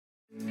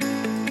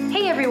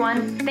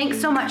everyone.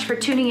 Thanks so much for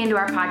tuning into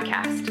our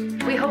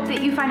podcast. We hope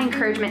that you find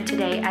encouragement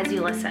today as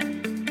you listen.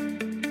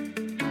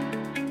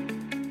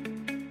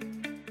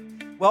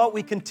 Well,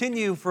 we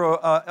continue for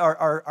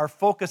our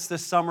focus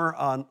this summer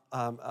on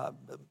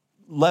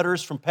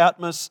letters from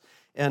Patmos,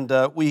 and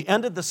we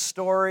ended the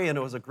story, and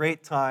it was a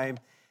great time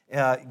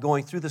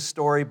going through the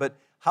story, but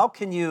how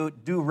can you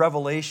do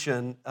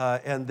Revelation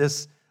and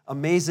this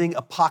amazing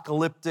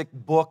apocalyptic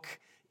book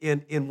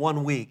in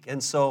 1 week?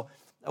 And so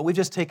we've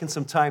just taken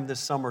some time this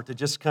summer to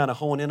just kind of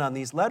hone in on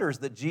these letters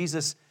that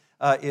Jesus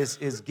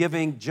is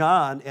giving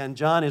John, and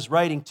John is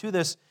writing to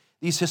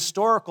these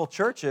historical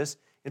churches.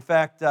 In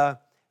fact,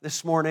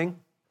 this morning,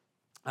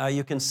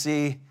 you can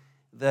see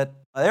that,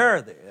 there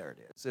it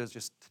is. It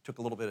just took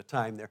a little bit of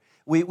time there.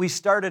 We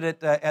started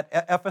at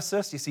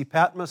Ephesus. You see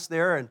Patmos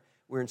there, and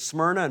we're in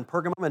Smyrna and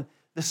Pergamum. And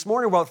this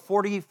morning, about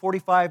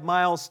 45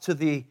 miles to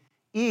the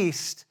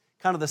east,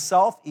 kind of the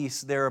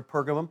southeast there of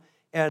Pergamum,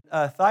 and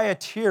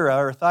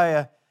Thyatira,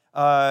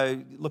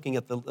 looking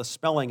at the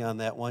spelling on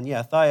that one.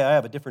 Yeah, I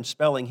have a different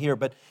spelling here.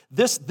 But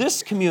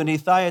this community,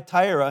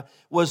 Thyatira,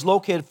 was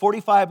located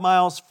 45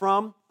 miles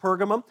from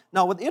Pergamum.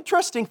 Now, the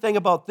interesting thing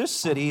about this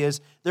city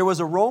is there was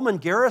a Roman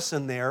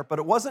garrison there, but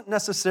it wasn't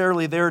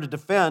necessarily there to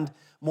defend,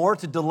 more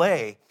to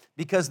delay,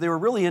 because they were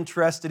really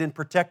interested in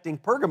protecting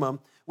Pergamum,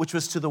 which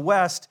was to the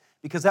west,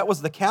 because that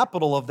was the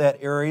capital of that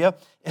area.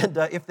 And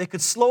if they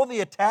could slow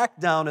the attack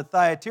down at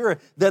Thyatira,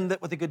 then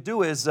what they could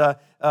do is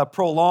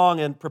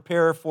prolong and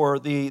prepare for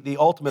the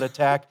ultimate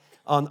attack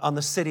on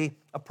the city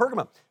of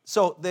Pergamum.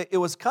 So it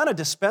was kind of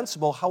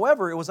dispensable.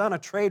 However, it was on a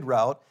trade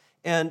route.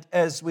 And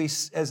as we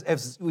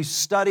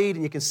studied,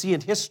 and you can see in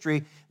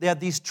history, they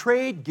had these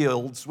trade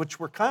guilds, which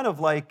were kind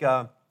of like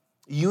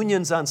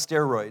unions on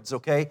steroids,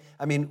 okay?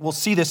 I mean, we'll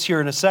see this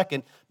here in a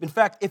second. In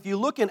fact, if you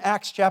look in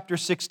Acts chapter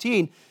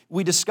 16,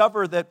 we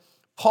discover that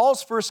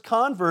Paul's first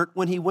convert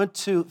when he went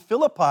to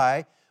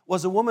Philippi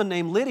was a woman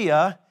named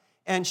Lydia,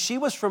 and she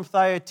was from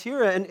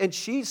Thyatira, and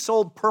she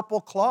sold purple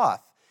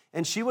cloth.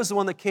 And she was the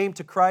one that came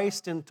to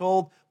Christ and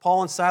told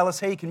Paul and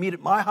Silas, hey, you can meet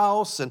at my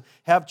house and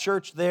have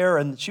church there.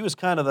 And she was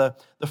kind of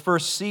the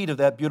first seed of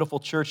that beautiful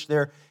church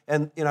there.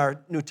 And in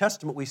our New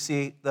Testament, we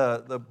see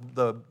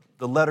the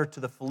letter to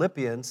the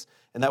Philippians,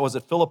 and that was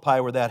at Philippi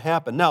where that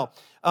happened. Now,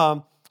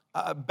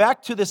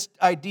 back to this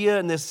idea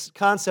and this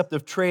concept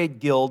of trade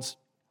guilds.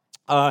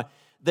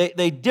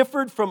 They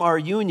differed from our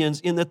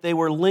unions in that they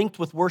were linked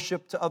with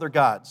worship to other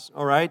gods,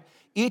 all right?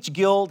 Each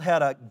guild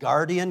had a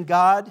guardian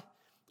god,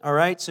 all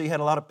right? So you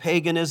had a lot of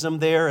paganism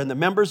there, and the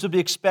members would be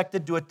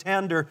expected to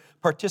attend or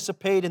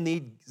participate in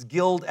these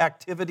guild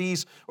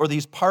activities or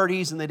these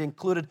parties, and they'd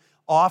included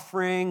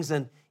offerings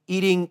and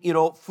eating,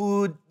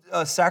 food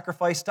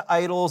sacrificed to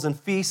idols and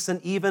feasts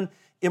and even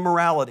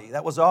immorality.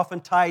 That was often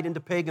tied into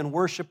pagan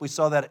worship. We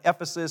saw that at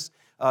Ephesus,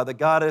 the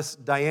goddess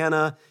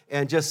Diana,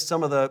 and just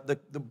some of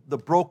the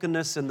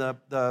brokenness and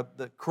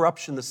the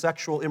corruption, the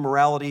sexual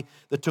immorality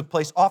that took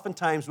place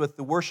oftentimes with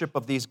the worship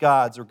of these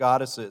gods or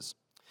goddesses.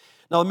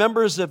 Now, the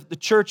members of the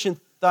church in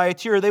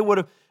Thyatira, they would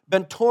have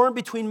been torn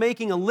between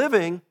making a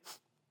living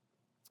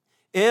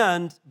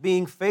and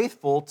being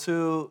faithful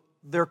to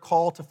their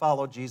call to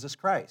follow Jesus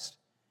Christ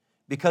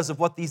because of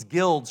what these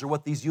guilds or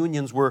what these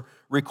unions were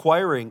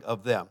requiring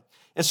of them.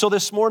 And so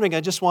this morning,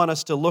 I just want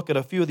us to look at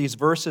a few of these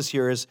verses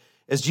here as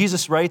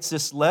Jesus writes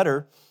this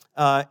letter.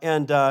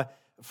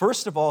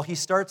 First of all, he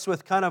starts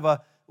with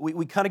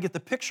we kind of get the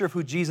picture of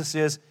who Jesus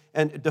is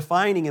and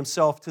defining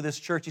himself to this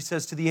church. He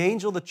says, to the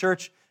angel of the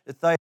church at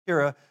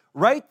Thyatira,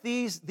 write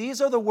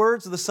these are the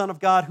words of the Son of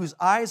God, whose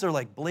eyes are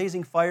like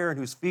blazing fire and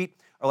whose feet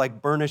are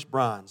like burnished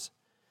bronze.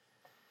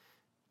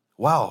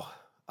 Wow.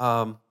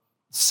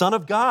 Son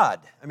of God.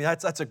 I mean,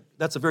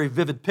 that's a very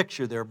vivid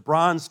picture there.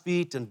 Bronze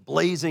feet and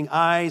blazing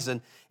eyes.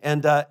 And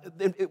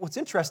what's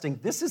interesting,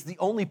 this is the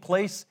only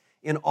place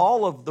in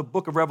all of the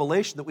book of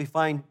Revelation that we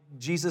find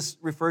Jesus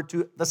referred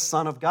to the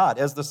Son of God,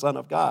 as the Son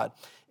of God.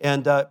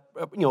 And,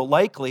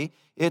 likely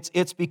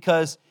it's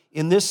because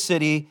in this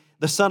city,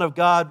 the Son of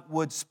God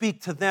would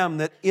speak to them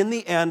that in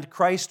the end,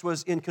 Christ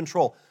was in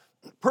control.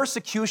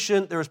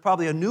 Persecution, there was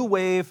probably a new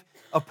wave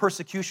of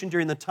persecution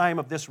during the time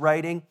of this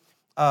writing.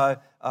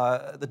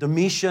 The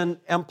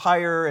Domitian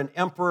Empire and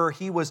emperor,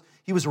 he was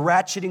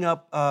ratcheting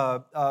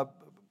up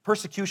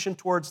persecution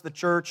towards the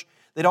church.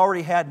 They'd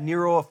already had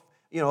Nero,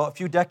 a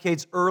few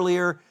decades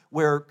earlier,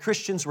 where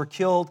Christians were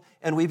killed,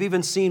 and we've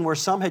even seen where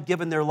some had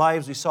given their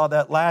lives. We saw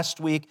that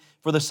last week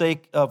for the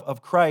sake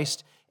of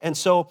Christ. And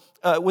so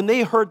when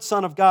they heard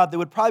Son of God, they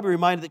would probably be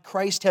reminded that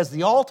Christ has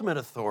the ultimate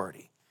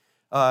authority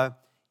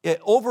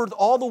over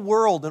all the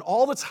world and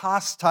all that's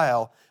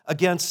hostile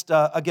against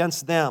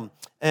them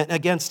and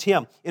against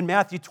him. In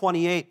Matthew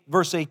 28,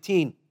 verse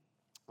 18,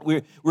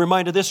 we're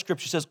reminded of this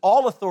scripture. It says,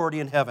 all authority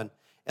in heaven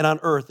and on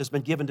earth has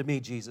been given to me,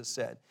 Jesus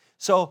said.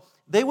 So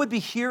they would be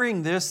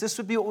hearing this. This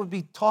would be what would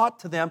be taught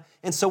to them.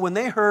 And so when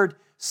they heard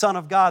Son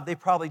of God, they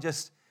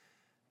just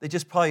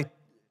probably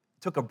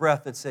took a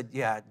breath and said,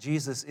 yeah,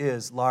 Jesus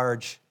is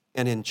large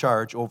and in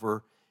charge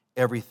over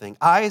everything.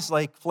 Eyes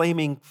like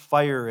flaming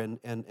fire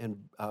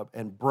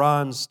and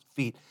bronze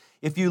feet.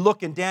 If you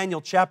look in Daniel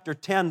chapter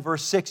 10,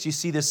 verse 6, you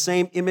see the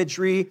same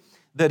imagery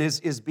that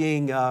is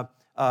being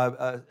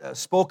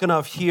spoken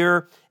of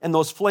here. And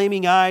those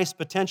flaming eyes,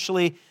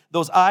 potentially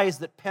those eyes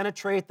that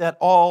penetrate, that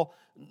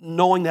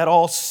all-knowing, that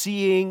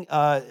all-seeing,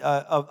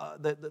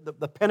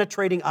 the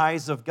penetrating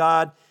eyes of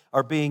God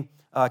are being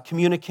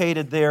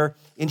communicated there.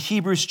 In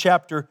Hebrews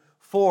chapter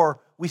 4,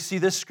 we see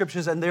this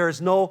scripture, and there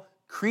is no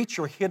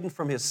creature hidden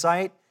from his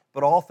sight,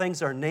 but all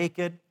things are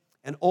naked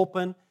and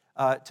open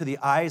to the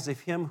eyes of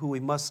him who we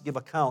must give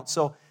account.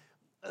 So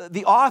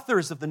the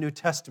authors of the New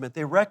Testament,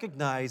 they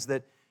recognize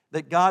that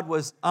God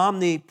was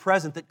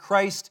omnipresent, that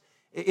Christ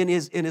in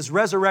his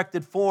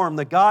resurrected form,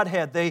 the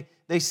Godhead,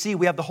 they see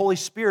we have the Holy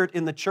Spirit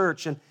in the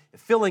church and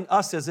filling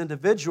us as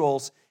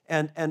individuals,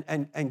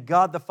 and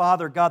God the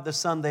Father, God the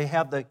Son, they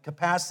have the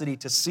capacity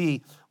to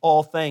see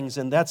all things,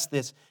 and that's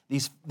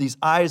these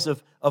eyes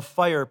of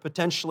fire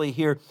potentially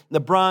here.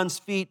 The bronze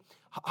feet,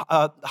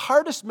 the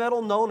hardest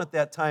metal known at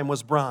that time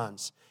was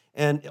bronze,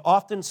 and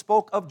often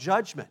spoke of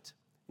judgment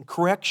and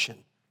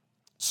correction.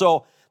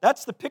 So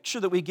that's the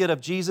picture that we get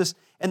of Jesus.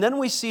 And then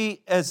we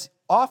see, as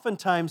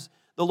oftentimes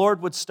the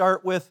Lord would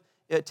start with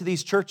to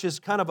these churches,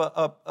 kind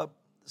of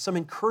some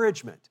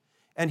encouragement.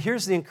 And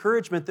here's the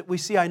encouragement that we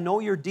see: I know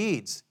your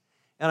deeds,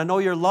 and I know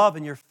your love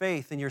and your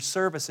faith and your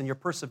service and your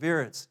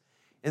perseverance,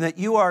 and that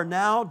you are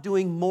now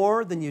doing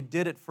more than you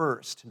did at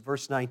first. In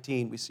verse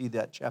 19, we see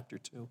that, chapter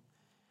 2.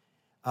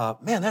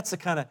 Man, that's the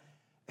kind of,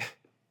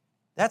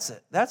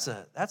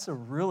 that's a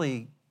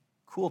really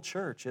cool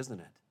church, isn't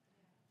it?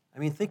 I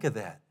mean, think of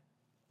that.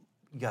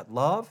 You got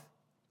love,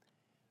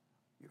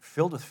 you're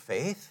filled with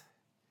faith,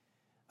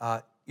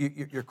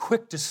 you're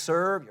quick to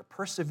serve, you're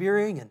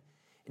persevering and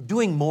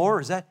doing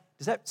more. Does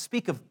that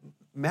speak of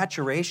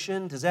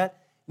maturation? Does that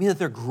mean that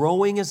they're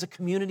growing as a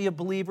community of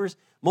believers?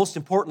 Most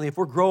importantly, if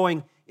we're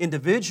growing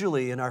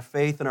individually in our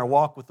faith and our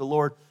walk with the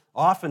Lord,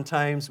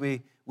 oftentimes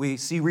we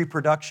see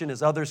reproduction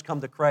as others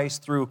come to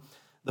Christ through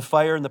the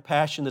fire and the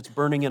passion that's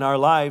burning in our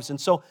lives. And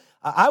so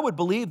I would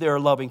believe they're a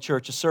loving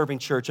church, a serving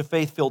church, a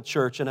faith-filled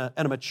church, and a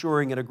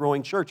maturing and a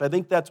growing church. I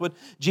think that's what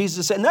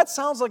Jesus said. And that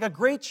sounds like a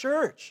great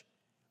church.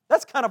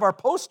 That's kind of our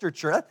poster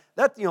church.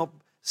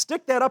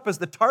 Stick that up as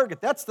the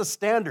target. That's the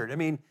standard. I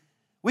mean,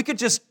 we could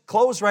just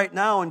close right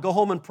now and go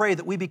home and pray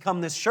that we become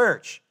this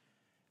church.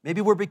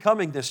 Maybe we're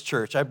becoming this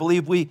church. I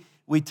believe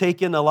we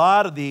take in a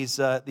lot of these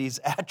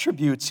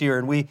attributes here,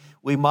 and we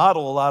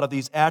model a lot of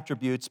these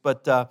attributes.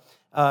 But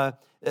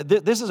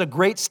this is a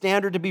great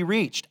standard to be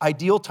reached.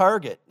 Ideal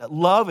target: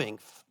 loving,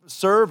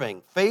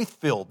 serving,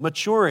 faith-filled,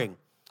 maturing.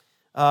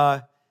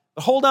 But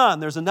hold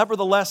on, there's a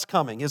nevertheless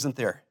coming, isn't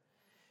there?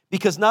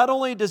 Because not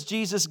only does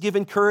Jesus give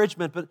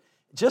encouragement, but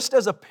just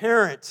as a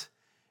parent,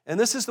 and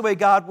this is the way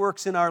God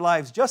works in our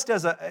lives, just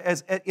as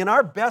in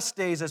our best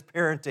days as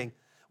parenting,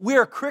 we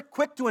are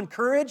quick to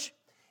encourage,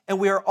 and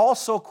we are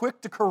also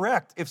quick to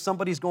correct if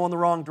somebody's going the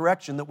wrong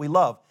direction that we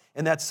love.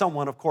 And that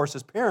someone, of course,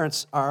 as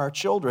parents, are our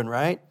children,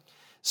 right?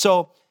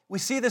 So we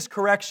see this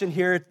correction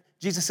here.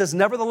 Jesus says,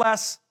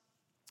 nevertheless,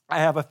 I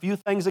have a few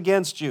things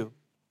against you,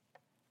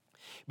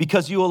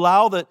 because you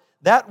allow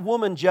that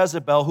woman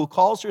Jezebel, who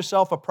calls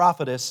herself a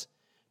prophetess,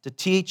 to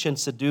teach and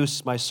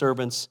seduce my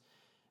servants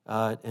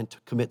and to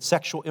commit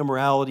sexual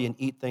immorality and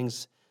eat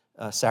things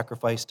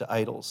sacrificed to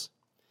idols.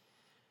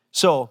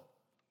 So,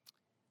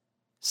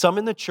 some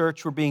in the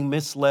church were being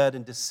misled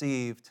and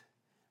deceived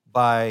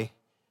by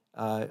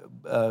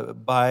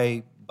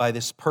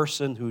this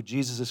person who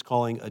Jesus is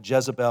calling a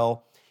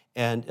Jezebel,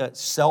 and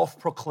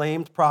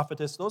self-proclaimed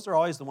prophetess. Those are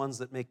always the ones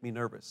that make me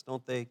nervous.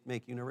 Don't they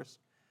make you nervous?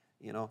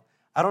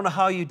 I don't know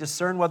how you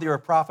discern whether you're a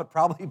prophet,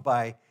 probably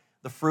by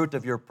the fruit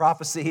of your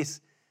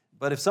prophecies.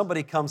 But if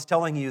somebody comes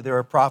telling you they're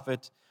a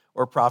prophet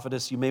or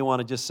prophetess, you may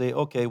want to just say,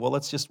 okay, well,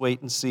 let's just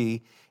wait and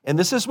see. And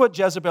this is what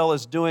Jezebel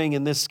is doing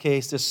in this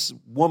case, this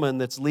woman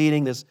that's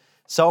leading, this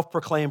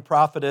self-proclaimed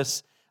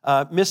prophetess,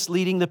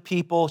 misleading the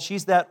people.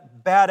 She's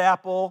that bad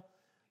apple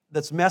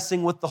that's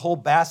messing with the whole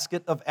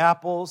basket of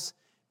apples,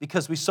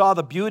 because we saw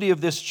the beauty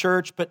of this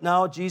church, but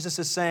now Jesus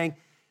is saying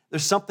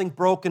there's something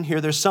broken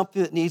here. There's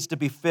something that needs to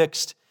be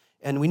fixed,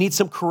 and we need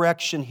some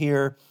correction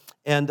here.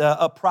 And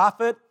a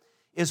prophet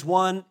is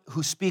one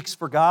who speaks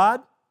for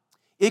God.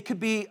 It could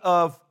be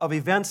of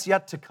events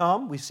yet to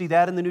come. We see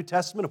that in the New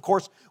Testament. Of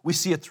course, we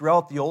see it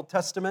throughout the Old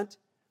Testament,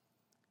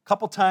 a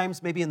couple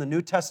times maybe in the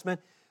New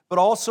Testament. But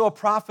also a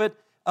prophet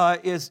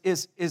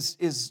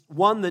is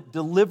one that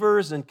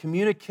delivers and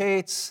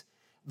communicates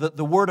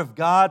the Word of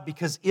God,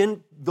 because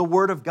in the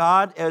Word of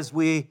God, as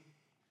we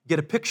get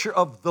a picture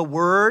of the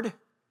Word,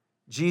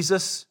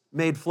 Jesus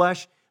made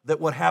flesh, that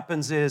what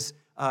happens is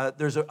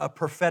there's a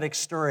prophetic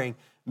stirring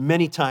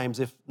many times,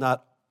 if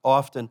not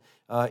often,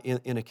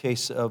 in a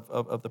case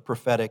of the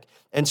prophetic.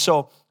 And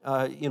so,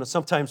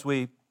 sometimes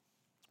we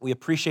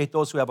appreciate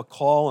those who have a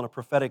call and a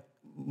prophetic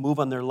move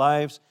on their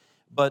lives,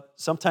 but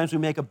sometimes we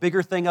make a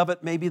bigger thing of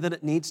it maybe than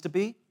it needs to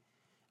be,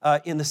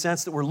 in the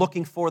sense that we're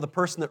looking for the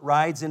person that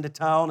rides into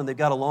town and they've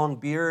got a long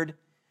beard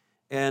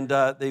and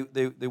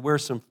they wear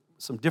some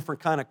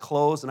different kind of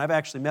clothes. And I've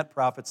actually met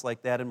prophets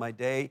like that in my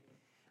day,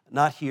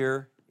 not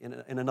here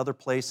in another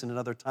place, in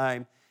another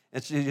time.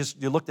 And so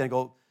you looked at it and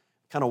go,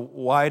 kind of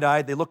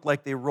wide-eyed. They looked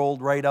like they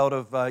rolled right out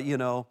of,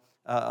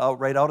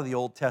 right out of the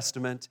Old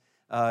Testament.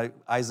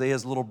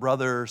 Isaiah's little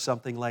brother or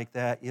something like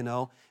that,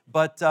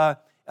 But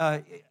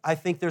I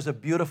think there's a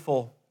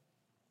beautiful,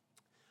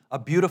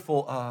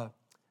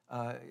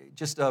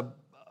 just a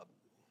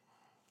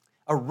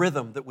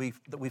rhythm that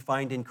we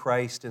find in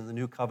Christ in the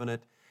New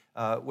Covenant,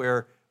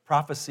 where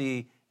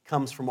prophecy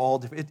comes from all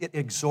different. It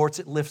exhorts,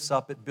 it lifts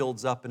up, it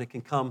builds up, and it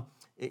can come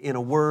in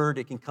a word,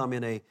 it can come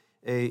in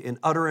an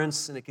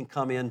utterance, and it can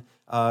come in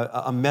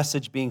a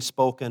message being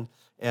spoken.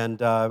 And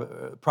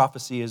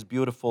prophecy is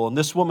beautiful. And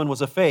this woman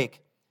was a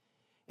fake,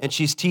 and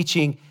she's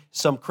teaching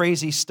some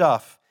crazy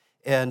stuff,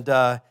 and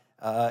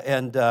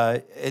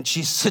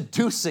she's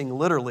seducing,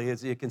 literally,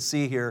 as you can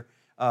see here,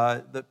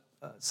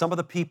 some of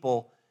the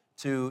people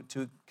to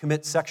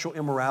commit sexual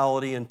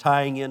immorality and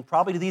tying in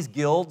probably to these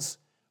guilds,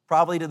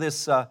 probably to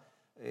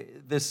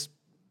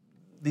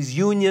these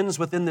unions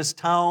within this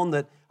town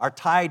that are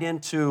tied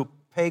into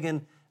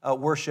pagan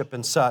worship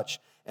and such.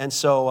 And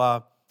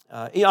so,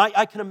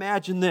 I can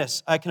imagine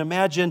this. I can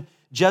imagine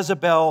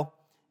Jezebel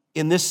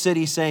in this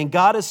city saying,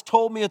 God has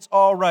told me it's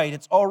all right.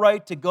 It's all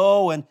right to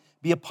go and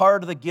be a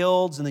part of the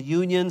guilds and the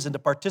unions and to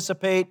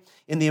participate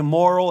in the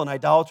immoral and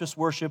idolatrous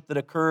worship that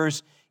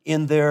occurs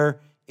in the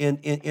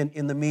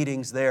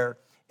meetings there.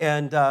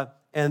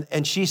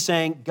 And she's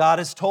saying, God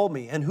has told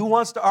me. And who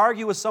wants to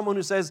argue with someone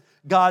who says,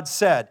 God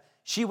said?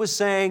 She was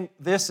saying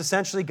this,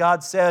 essentially,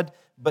 God said,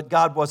 but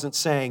God wasn't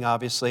saying,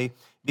 obviously,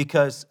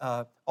 because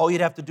all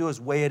you'd have to do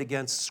is weigh it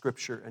against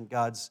Scripture and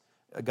God's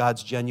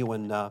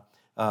genuine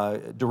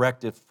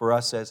directive for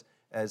us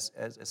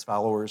as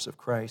followers of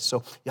Christ.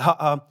 So,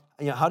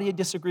 how do you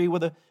disagree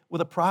with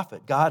a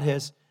prophet? God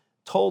has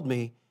told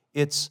me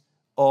it's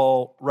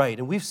all right.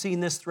 And we've seen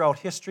this throughout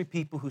history,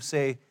 people who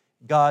say,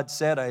 God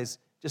said. I was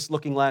just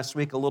looking last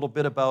week a little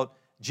bit about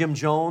Jim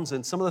Jones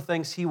and some of the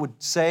things he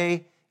would say.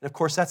 And of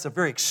course, that's a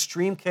very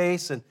extreme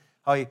case, and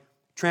how he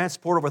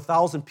transported over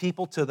 1,000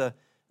 people to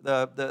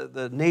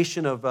the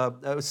nation of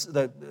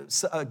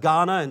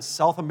Ghana and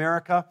South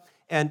America.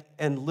 And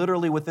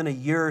literally within a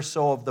year or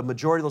so of the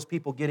majority of those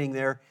people getting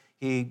there,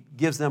 he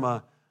gives them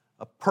a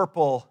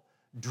purple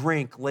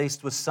drink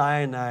laced with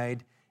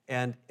cyanide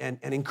and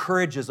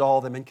encourages all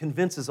of them and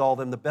convinces all of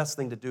them the best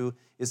thing to do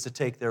is to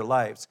take their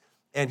lives.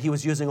 And he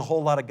was using a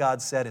whole lot of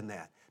God said in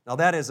that. Now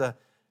that is an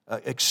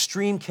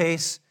extreme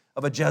case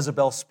of a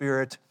Jezebel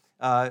spirit,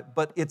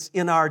 but it's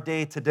in our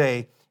day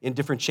today in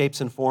different shapes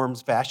and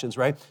forms, fashions,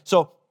 right?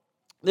 So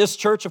this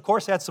church, of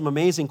course, had some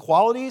amazing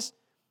qualities,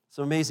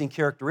 some amazing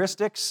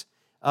characteristics,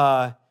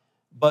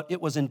 but it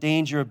was in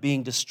danger of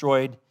being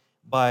destroyed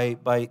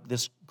by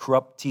this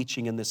corrupt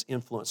teaching and this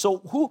influence. So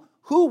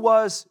who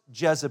was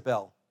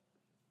Jezebel?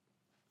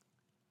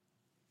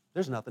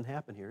 There's nothing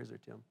happened here, is there,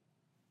 Tim?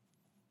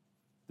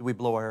 Did we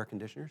blow our air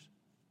conditioners?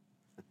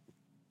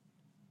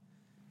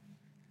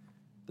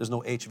 There's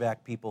no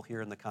HVAC people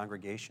here in the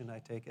congregation, I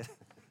take it?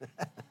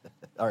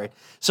 All right.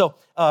 So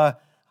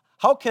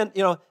how can,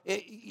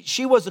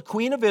 she was the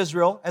queen of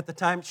Israel at the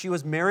time. She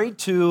was married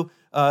to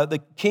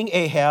the King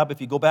Ahab.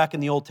 If you go back in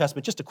the Old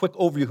Testament, just a quick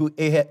overview who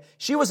Ahab.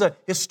 She was a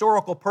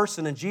historical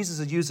person, and Jesus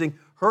is using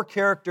her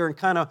character and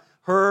kind of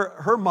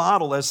her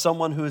model as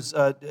someone who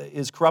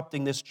is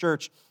corrupting this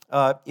church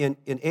in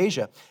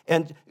Asia.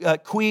 And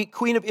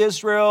queen of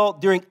Israel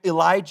during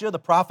Elijah, the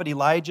prophet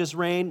Elijah's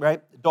reign,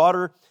 right?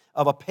 Daughter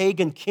of a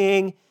pagan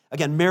king,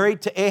 again,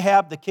 married to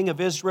Ahab, the king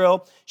of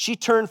Israel. She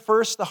turned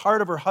first the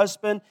heart of her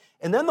husband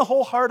and then the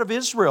whole heart of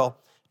Israel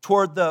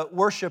toward the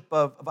worship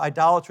of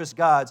idolatrous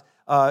gods,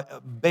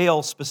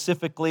 Baal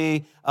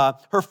specifically.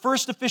 Her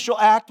first official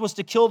act was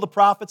to kill the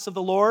prophets of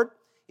the Lord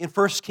in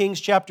 1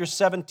 Kings chapter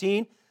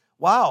 17.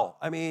 Wow,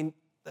 I mean,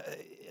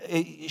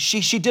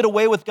 she did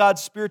away with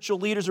God's spiritual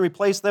leaders and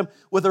replaced them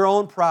with her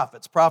own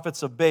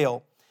prophets of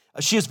Baal.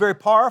 She is very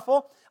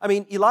powerful. I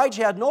mean,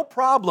 Elijah had no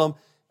problem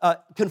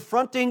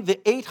confronting the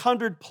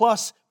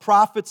 800-plus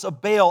prophets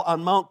of Baal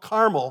on Mount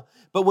Carmel,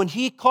 but when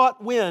he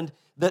caught wind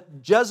that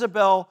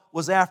Jezebel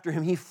was after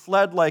him, he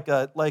fled like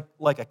a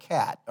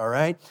cat, all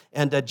right?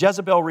 And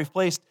Jezebel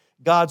replaced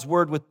God's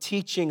word with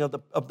teaching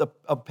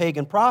of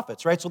pagan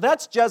prophets, right? So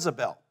that's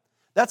Jezebel.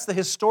 That's the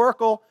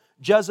historical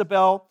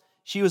Jezebel.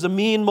 She was a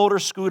mean motor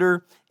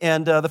scooter,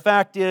 and the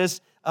fact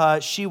is,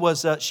 she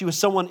was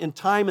someone in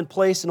time and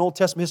place in Old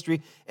Testament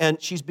history,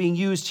 and she's being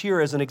used here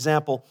as an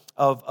example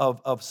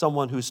of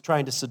someone who's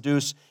trying to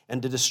seduce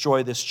and to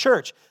destroy this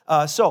church.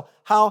 So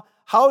how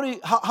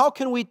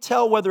can we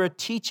tell whether a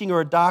teaching or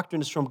a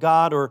doctrine is from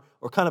God or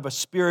kind of a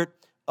spirit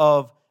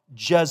of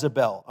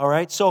Jezebel? All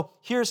right. So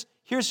here's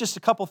just a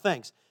couple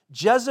things.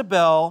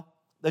 The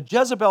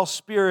Jezebel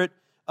spirit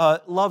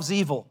loves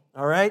evil.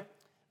 All right.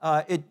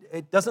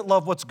 It doesn't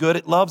love what's good.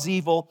 It loves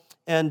evil.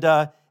 And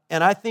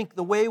I think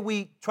the way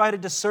we try to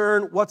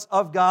discern what's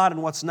of God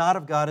and what's not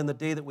of God in the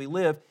day that we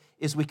live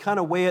is we kind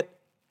of weigh it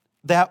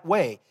that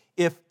way.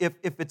 If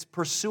it's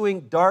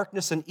pursuing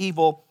darkness and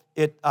evil,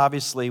 it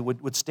obviously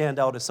would stand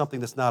out as something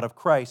that's not of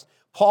Christ.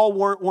 Paul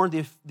warned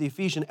the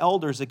Ephesian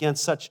elders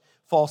against such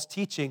false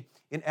teaching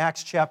in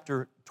Acts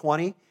chapter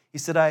 20. He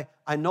said,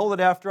 I know that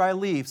after I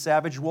leave,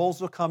 savage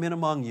wolves will come in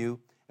among you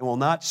and will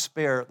not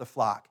spare the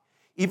flock.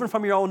 Even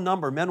from your own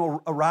number, men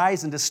will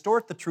arise and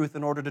distort the truth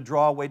in order to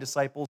draw away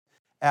disciples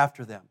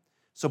after them.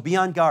 So be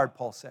on guard,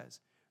 Paul says.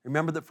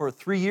 Remember that for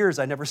 3 years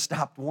I never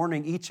stopped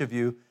warning each of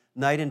you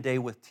night and day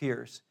with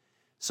tears.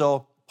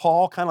 So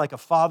Paul, kind of like a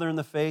father in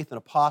the faith, an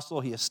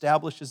apostle, he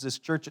establishes this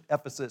church at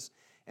Ephesus,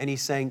 and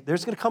he's saying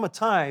there's going to come a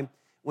time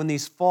when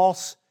these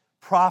false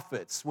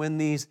prophets, when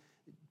these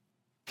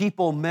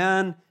people,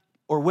 men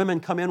or women,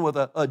 come in with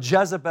a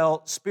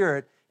Jezebel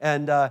spirit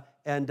and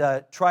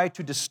try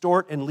to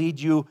distort and lead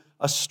you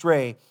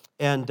astray.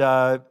 And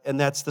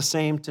that's the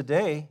same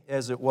today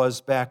as it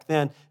was back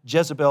then.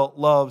 Jezebel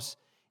loves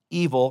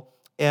evil,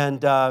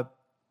 and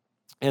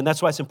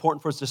that's why it's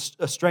important for us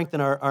to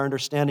strengthen our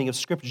understanding of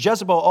Scripture.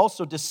 Jezebel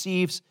also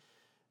deceives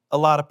a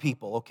lot of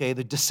people, okay?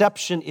 The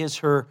deception is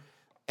her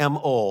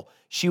M.O.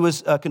 She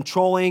was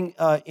controlling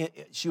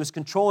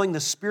the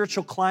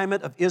spiritual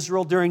climate of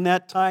Israel during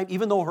that time.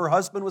 Even though her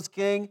husband was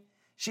king,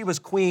 she was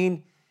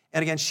queen.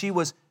 And again,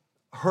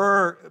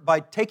 by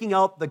taking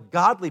out the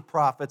godly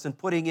prophets and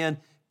putting in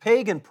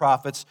pagan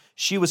prophets,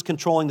 she was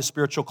controlling the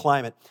spiritual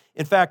climate.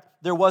 In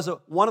fact, there was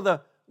one of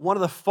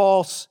the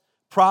false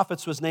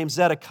prophets was named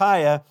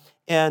Zedekiah,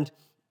 and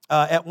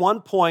at one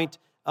point,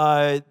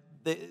 Ahab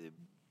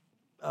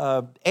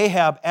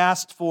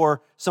asked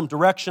for some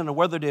direction on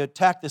whether to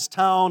attack this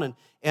town,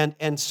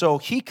 and so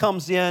he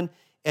comes in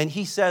and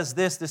he says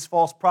this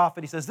false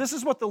prophet, he says, "This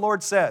is what the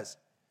Lord says.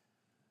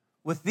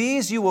 With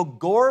these you will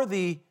gore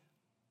the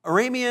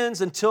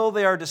Arameans until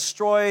they are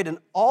destroyed," and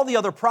all the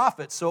other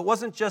prophets. So it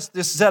wasn't just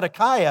this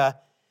Zedekiah,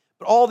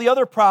 but all the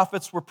other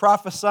prophets were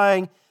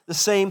prophesying the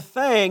same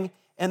thing,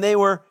 and they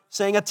were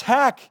saying,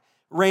 "Attack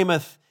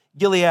Ramoth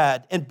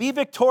Gilead and be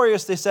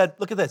victorious." They said,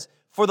 look at this,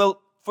 for the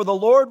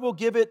Lord will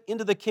give it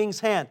into the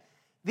king's hand.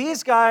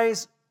 These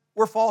guys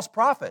were false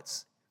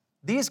prophets.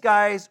 These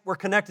guys were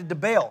connected to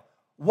Baal.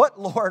 What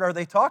Lord are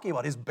they talking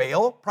about? Is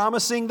Baal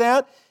promising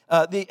that?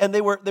 And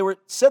they were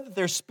said that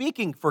they're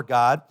speaking for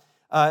God,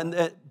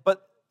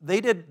 but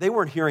they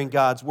weren't hearing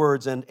God's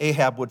words, and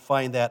Ahab would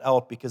find that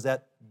out because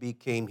that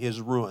became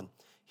his ruin.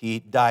 He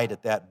died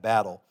at that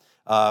battle.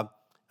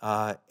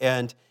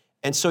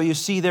 And so you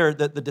see there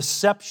that the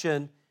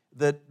deception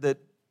that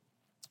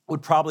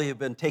would probably have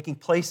been taking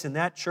place in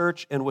that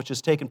church and which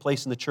has taken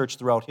place in the church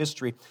throughout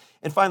history.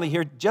 And finally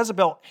here,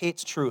 Jezebel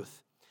hates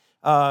truth.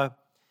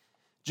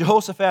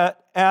 Jehoshaphat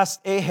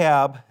asked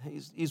Ahab,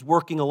 he's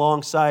working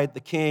alongside the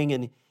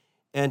king,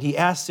 and he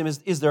asked him,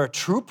 is there a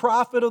true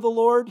prophet of the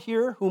Lord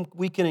here whom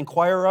we can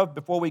inquire of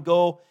before we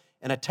go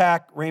and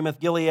attack Ramoth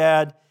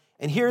Gilead?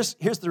 And here's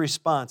the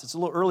response. It's a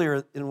little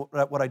earlier in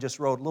what I just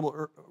wrote, a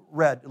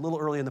little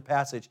early in the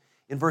passage.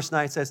 In verse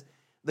 9 it says,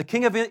 "The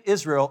king of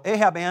Israel,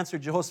 Ahab,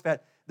 answered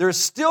Jehoshaphat, 'There is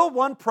still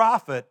one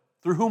prophet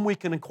through whom we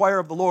can inquire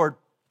of the Lord,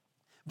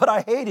 but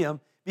I hate him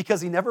because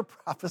he never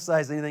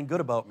prophesies anything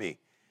good about me,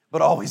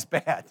 but always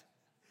bad.'"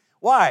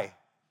 Why?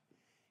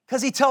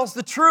 Because he tells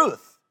the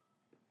truth,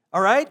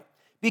 all right?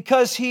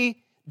 Because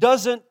he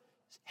doesn't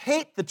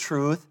hate the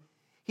truth.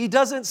 He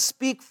doesn't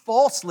speak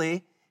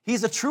falsely.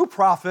 He's a true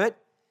prophet,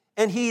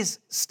 and he's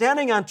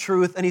standing on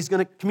truth, and he's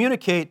going to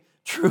communicate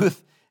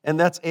truth, and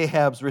that's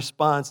Ahab's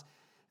response.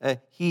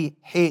 He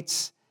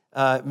hates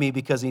me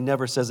because he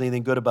never says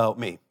anything good about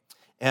me.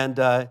 And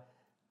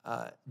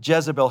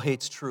Jezebel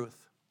hates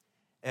truth.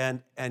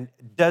 And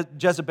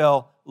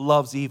Jezebel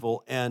loves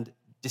evil and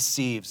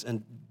deceives,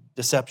 and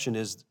deception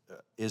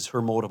is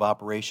her mode of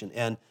operation.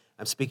 And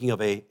I'm speaking of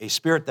a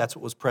spirit. That's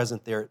what was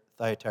present there at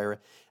Thyatira.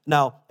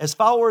 Now, as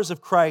followers of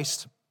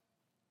Christ,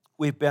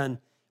 we've been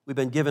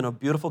given a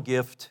beautiful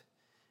gift.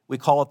 We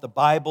call it the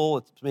Bible.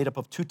 It's made up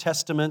of 2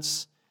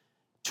 testaments,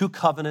 2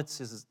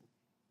 covenants.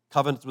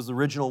 Covenant was the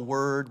original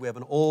word. We have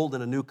an old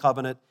and a new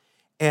covenant.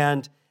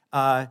 And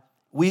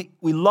we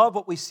love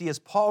what we see as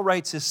Paul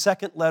writes his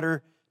second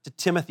letter to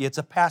Timothy. It's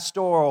a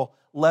pastoral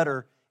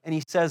letter. And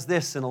he says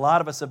this, and a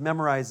lot of us have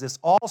memorized this: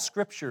 all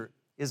Scripture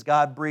is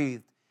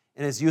God-breathed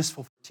and is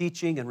useful for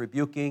teaching and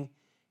rebuking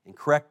and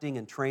correcting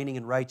and training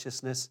in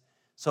righteousness,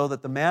 so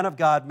that the man of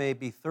God may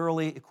be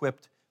thoroughly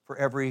equipped for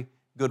every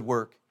good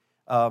work.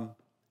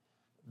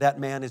 That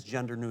man is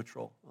gender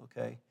neutral,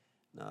 okay?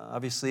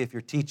 Obviously, if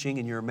you're teaching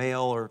and you're a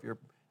male, or if you're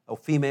a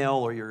female,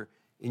 or you're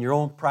in your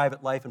own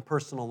private life and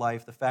personal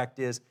life, the fact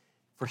is,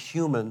 for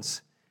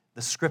humans,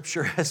 the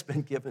Scripture has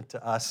been given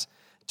to us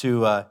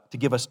to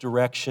give us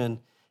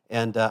direction.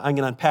 And I'm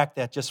going to unpack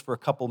that just for a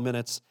couple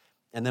minutes,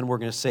 and then we're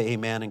going to say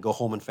amen and go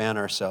home and fan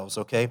ourselves,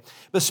 okay?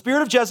 The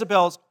spirit of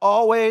Jezebel has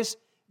always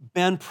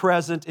been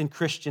present in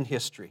Christian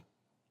history,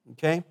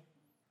 okay?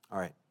 All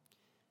right.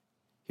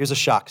 Here's a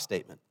shock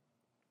statement.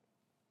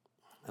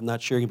 I'm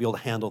not sure you're going to be able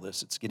to handle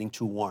this. It's getting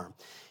too warm.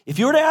 If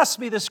you were to ask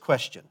me this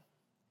question,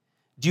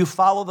 do you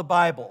follow the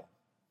Bible?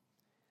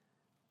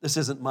 This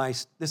isn't my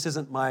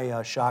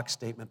shock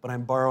statement, but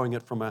I'm borrowing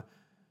it from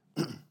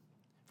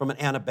an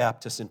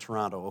Anabaptist in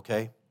Toronto,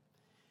 okay?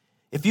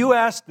 If you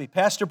asked me,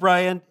 Pastor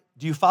Brian,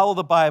 do you follow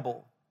the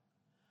Bible?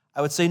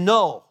 I would say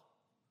no,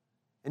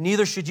 and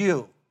neither should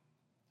you.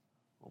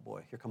 Oh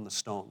boy, here come the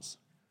stones.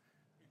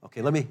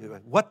 Okay,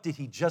 what did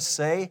he just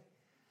say?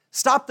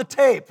 Stop the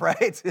tape,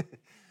 right?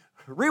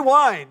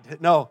 Rewind.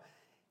 No,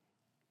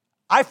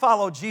 I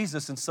follow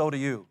Jesus and so do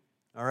you,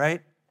 all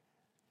right?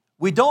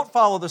 We don't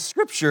follow the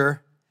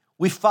Scripture,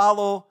 we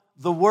follow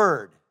the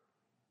Word.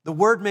 The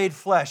Word made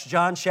flesh,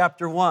 John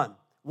chapter 1.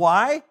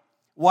 Why?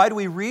 Why do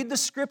we read the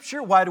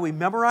Scripture? Why do we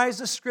memorize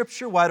the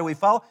Scripture? Why do we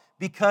follow?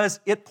 Because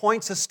it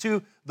points us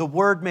to the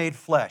Word made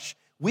flesh.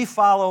 We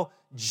follow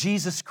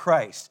Jesus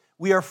Christ.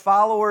 We are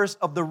followers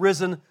of the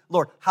risen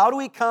Lord. How do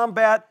we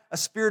combat a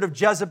spirit of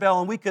Jezebel?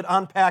 And we could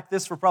unpack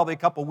this for probably a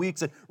couple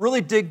weeks and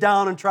really dig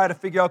down and try to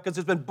figure out, because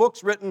there's been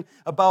books written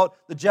about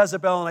the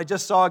Jezebel, and I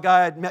just saw a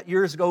guy I'd met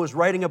years ago who's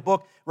writing a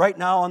book right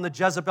now on the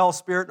Jezebel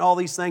spirit and all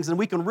these things, and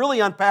we can really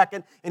unpack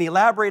it and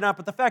elaborate on it.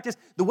 But the fact is,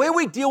 the way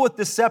we deal with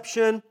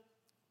deception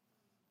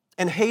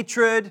and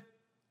hatred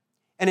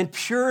and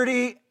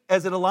impurity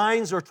as it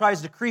aligns or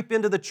tries to creep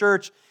into the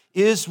church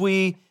is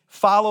we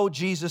follow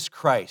Jesus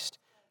Christ.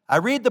 I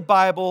read the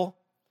Bible,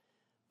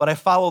 but I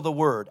follow the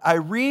Word. I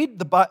read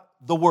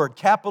the Word,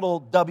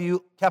 capital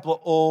W,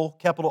 capital O,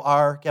 capital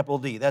R, capital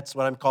D. That's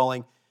what I'm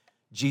calling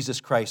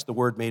Jesus Christ, the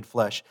Word made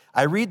flesh.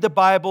 I read the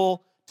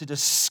Bible to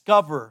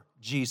discover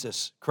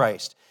Jesus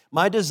Christ.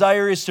 My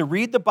desire is to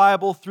read the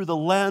Bible through the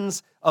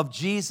lens of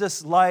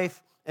Jesus'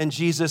 life and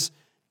Jesus'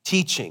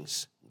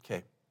 teachings.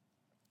 Okay.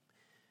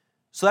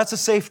 So that's a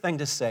safe thing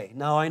to say.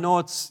 Now, I know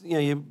it's,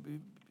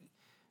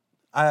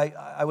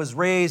 I was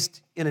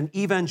raised in an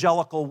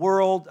evangelical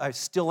world. I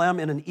still am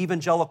in an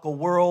evangelical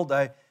world.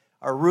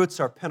 Our roots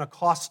are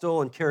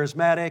Pentecostal and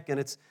charismatic, and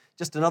it's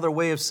just another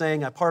way of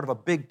saying I'm part of a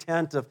big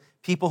tent of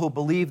people who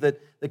believe that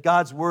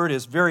God's Word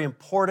is very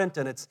important,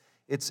 and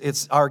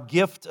it's our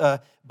gift, and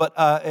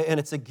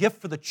it's a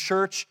gift for the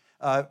church.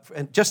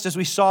 And just as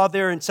we saw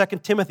there in 2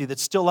 Timothy,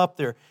 that's still up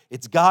there,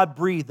 it's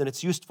God-breathed, and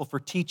it's useful for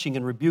teaching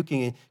and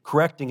rebuking and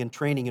correcting and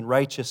training in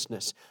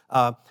righteousness.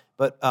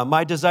 But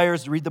my desire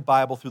is to read the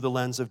Bible through the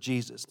lens of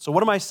Jesus. So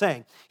what am I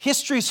saying?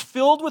 History is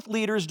filled with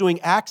leaders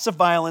doing acts of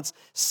violence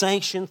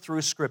sanctioned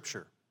through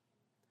Scripture.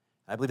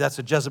 I believe that's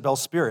a Jezebel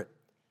spirit.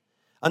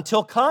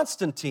 Until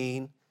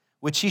Constantine,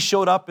 which he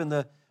showed up in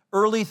the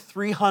early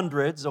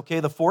 300s, okay,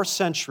 the 4th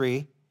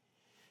century,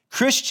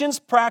 Christians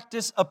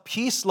practice a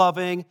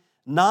peace-loving,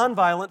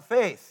 nonviolent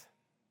faith.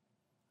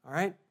 All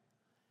right?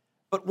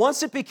 But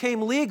once it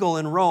became legal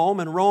in Rome,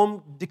 and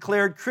Rome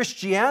declared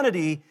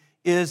Christianity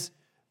is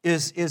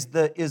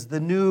the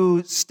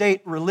new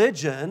state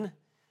religion,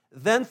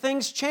 then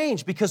things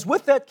changed, because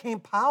with that came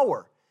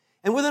power.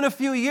 And within a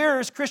few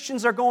years,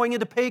 Christians are going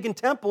into pagan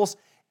temples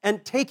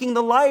and taking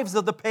the lives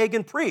of the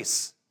pagan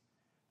priests.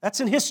 That's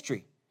in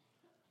history.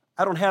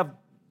 I don't have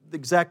the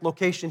exact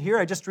location here.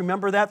 I just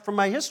remember that from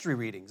my history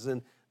readings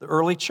in the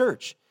early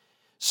church.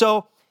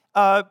 So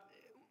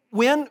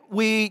when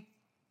we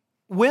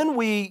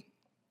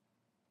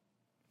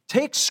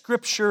take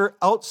Scripture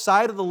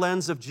outside of the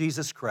lens of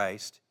Jesus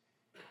Christ,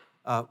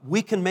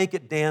 we can make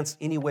it dance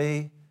any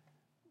way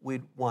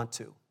we'd want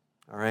to,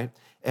 all right?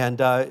 And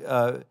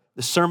the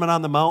Sermon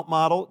on the Mount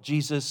model,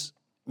 Jesus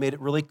made it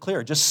really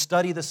clear. Just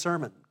study the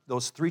sermon,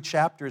 those 3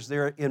 chapters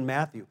there in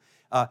Matthew.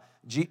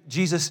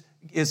 Jesus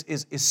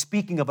is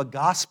speaking of a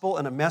gospel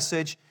and a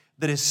message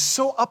that is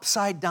so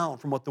upside down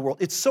from what the world,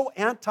 it's so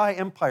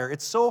anti-empire,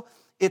 it's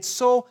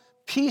so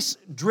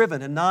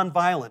peace-driven and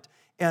nonviolent.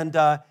 And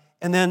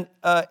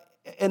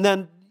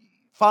then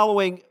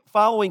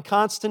following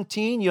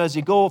Constantine, as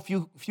you go a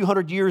few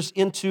hundred years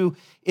into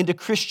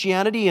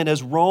Christianity, and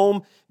as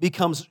Rome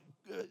becomes,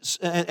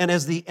 and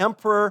as the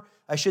emperor,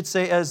 I should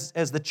say,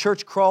 as the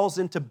church crawls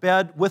into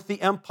bed with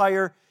the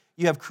empire,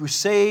 you have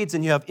crusades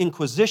and you have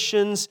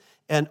inquisitions,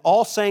 and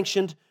all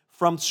sanctioned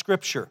from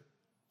Scripture.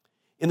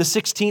 In the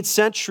 16th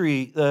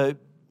century, the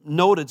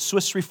noted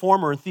Swiss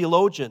reformer and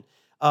theologian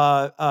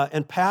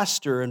and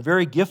pastor, and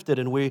very gifted,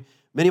 and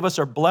many of us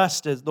are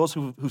blessed as those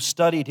who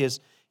studied his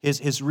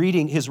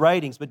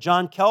writings. But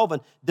John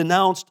Calvin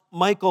denounced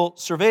Michael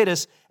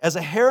Servetus as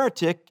a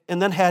heretic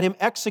and then had him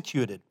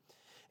executed.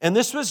 And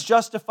this was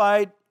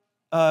justified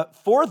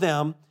for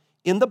them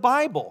in the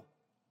Bible.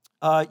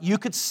 You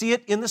could see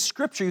it in the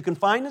Scripture. You can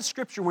find in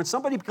Scripture when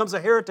somebody becomes a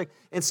heretic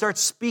and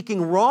starts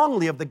speaking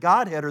wrongly of the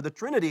Godhead or the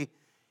Trinity,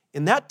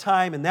 in that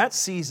time, in that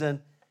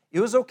season, it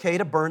was okay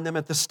to burn them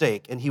at the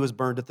stake, and he was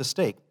burned at the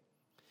stake.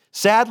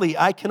 Sadly,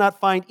 I cannot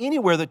find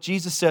anywhere that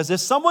Jesus says, if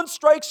someone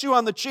strikes you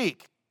on the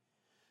cheek,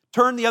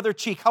 turn the other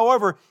cheek.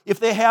 However, if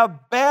they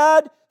have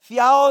bad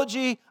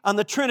theology on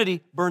the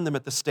Trinity, burn them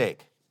at the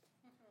stake.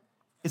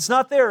 It's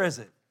not there, is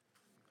it?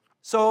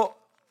 So,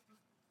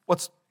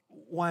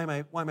 why am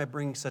I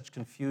bringing such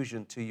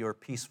confusion to your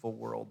peaceful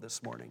world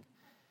this morning?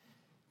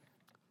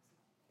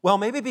 Well,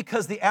 maybe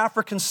because the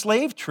African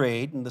slave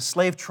trade and the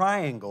slave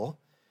triangle,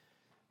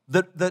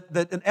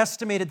 that an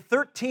estimated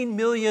 13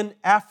 million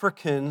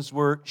Africans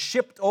were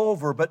shipped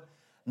over, but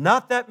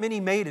not that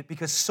many made it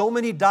because so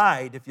many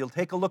died. If you'll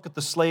take a look at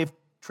the slave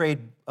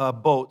trade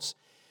boats,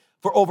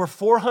 For over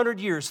 400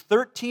 years,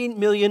 13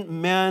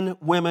 million men,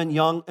 women,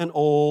 young and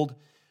old,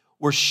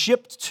 were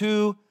shipped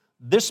to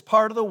this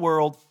part of the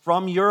world.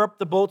 From Europe,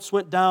 the boats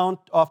went down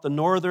off the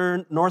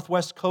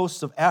northwest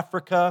coasts of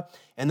Africa,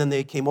 and then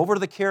they came over to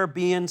the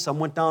Caribbean. Some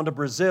went down to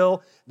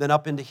Brazil, then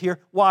up into here.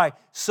 Why?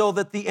 So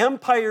that the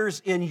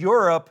empires in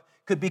Europe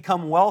could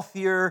become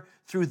wealthier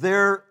through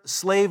their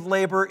slave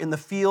labor in the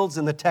fields,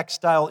 in the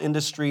textile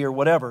industry, or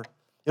whatever.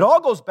 It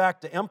all goes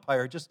back to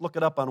empire. Just look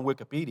it up on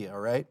Wikipedia, all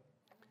right?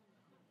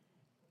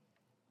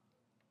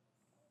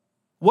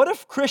 What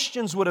if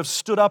Christians would have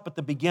stood up at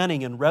the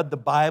beginning and read the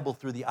Bible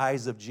through the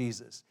eyes of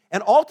Jesus?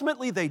 And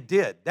ultimately they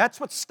did. That's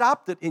what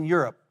stopped it in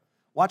Europe.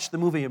 Watch the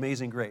movie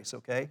Amazing Grace,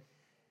 okay?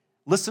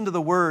 Listen to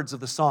the words of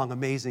the song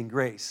Amazing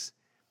Grace.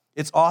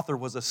 Its author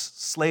was a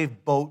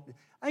slave boat.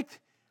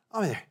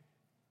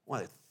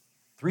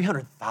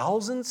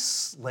 300,000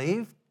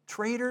 slave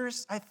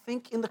traders, I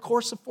think, in the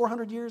course of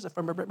 400 years, if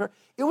I remember.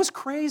 It was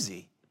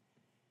crazy.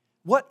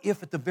 What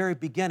if at the very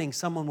beginning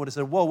someone would have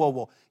said,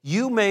 whoa,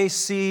 you may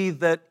see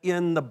that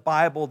in the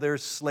Bible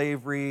there's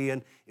slavery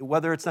and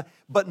whether it's not,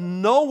 but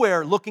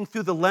nowhere looking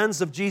through the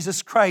lens of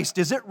Jesus Christ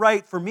is it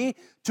right for me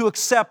to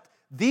accept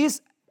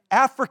these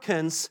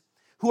Africans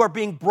who are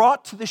being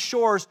brought to the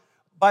shores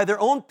by their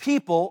own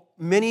people,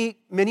 many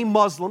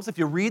Muslims. If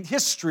you read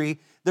history,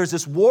 there's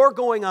this war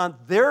going on.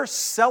 They're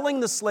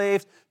selling the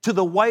slaves to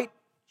the white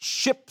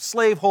ship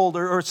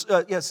slaveholder or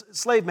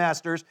slave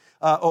masters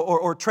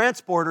or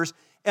transporters.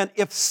 And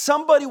if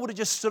somebody would have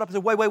just stood up and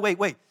said,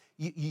 wait,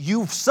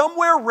 you've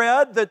somewhere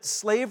read that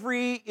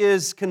slavery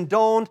is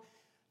condoned,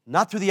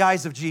 not through the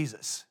eyes of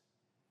Jesus.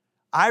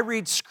 I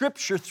read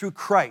Scripture through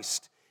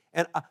Christ.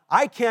 And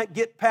I can't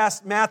get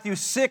past Matthew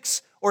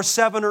 6 or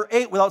 7 or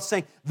 8 without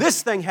saying,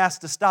 this thing has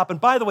to stop. And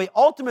by the way,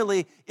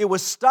 ultimately, it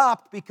was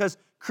stopped because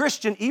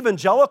Christian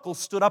evangelicals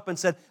stood up and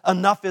said,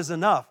 enough is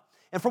enough.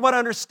 And from what I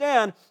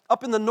understand,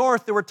 up in the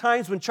north, there were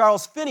times when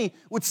Charles Finney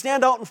would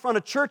stand out in front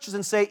of churches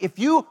and say, if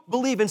you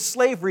believe in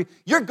slavery,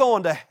 you're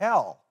going to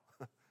hell.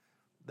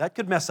 That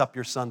could mess up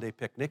your Sunday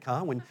picnic,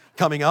 huh? When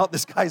coming out,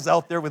 this guy's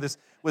out there with his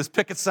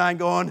picket sign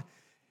going,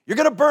 you're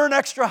going to burn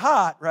extra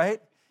hot,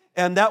 right?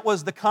 And that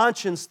was the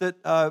conscience that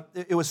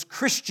it was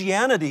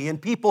Christianity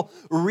and people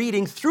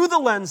reading through the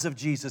lens of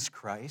Jesus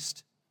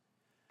Christ,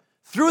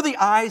 through the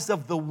eyes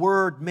of the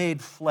Word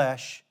made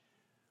flesh,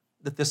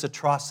 that this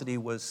atrocity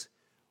was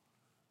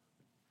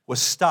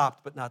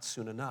stopped, but not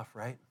soon enough,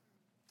 right?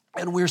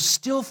 And we're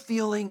still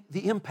feeling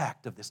the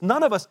impact of this.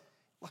 None of us,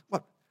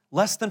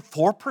 less than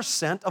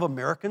 4% of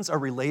Americans are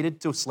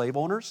related to slave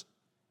owners?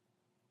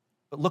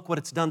 But look what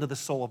it's done to the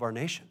soul of our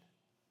nation.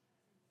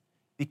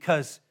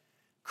 Because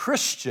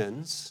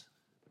Christians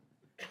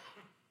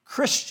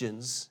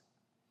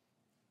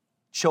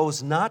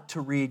chose not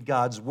to read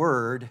God's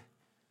Word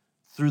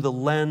through the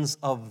lens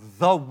of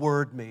the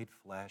Word made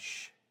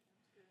flesh.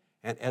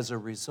 And as a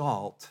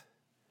result,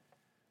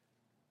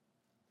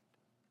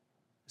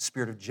 the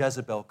spirit of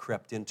Jezebel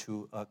crept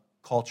into a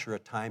culture, a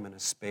time, and a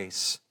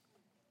space.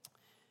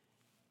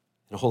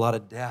 And a whole lot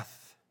of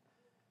death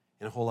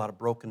and a whole lot of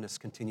brokenness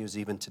continues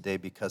even today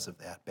because of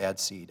that. Bad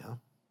seed, huh?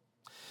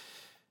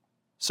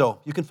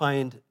 So you can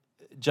find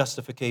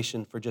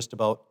justification for just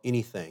about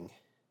anything,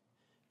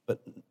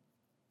 but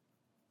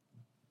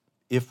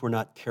if we're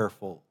not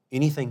careful,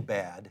 anything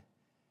bad,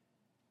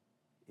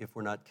 if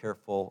we're not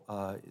careful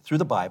through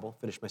the Bible,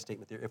 finish my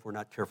statement there, if we're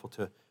not careful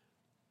to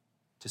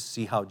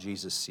see how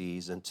Jesus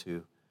sees and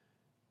to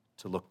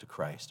look to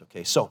Christ.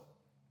 Okay, so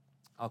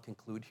I'll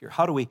conclude here.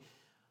 How do we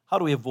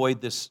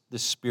avoid this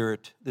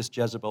spirit, this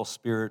Jezebel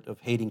spirit of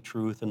hating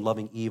truth and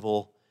loving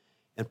evil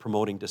and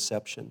promoting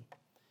deception?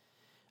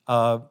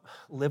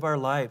 Live our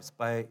lives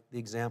by the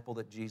example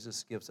that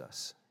Jesus gives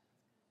us.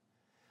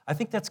 I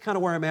think that's kind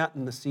of where I'm at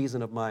in the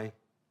season of my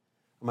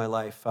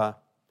life.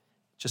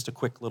 Just a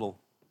quick little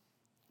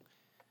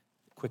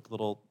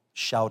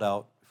shout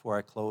out before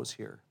I close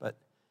here. But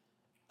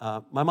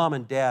my mom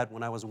and dad,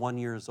 when I was 1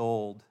 year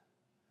old,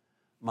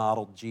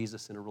 modeled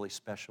Jesus in a really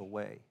special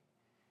way.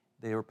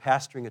 They were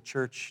pastoring a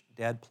church.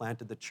 Dad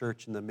planted the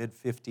church in the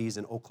mid-50s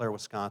in Eau Claire,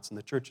 Wisconsin.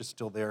 The church is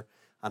still there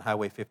on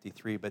Highway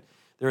 53. But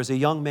there was a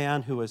young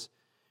man who was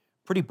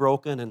pretty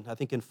broken and I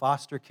think in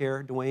foster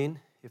care, Dwayne,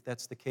 if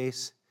that's the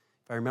case,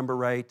 if I remember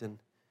right, and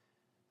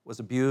was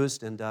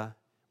abused. And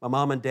my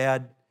mom and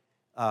dad,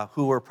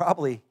 who were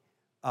probably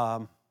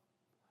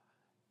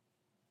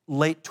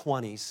late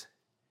 20s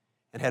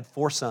and had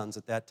 4 sons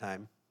at that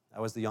time, I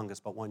was the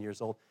youngest, about 1 year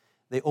old,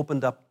 they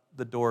opened up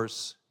the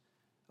doors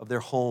of their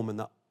home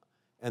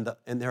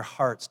and their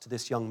hearts to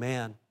this young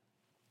man.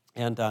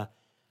 And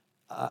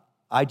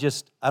I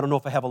don't know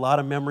if I have a lot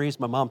of memories.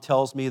 My mom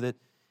tells me that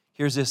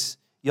here's this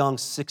young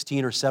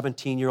 16 or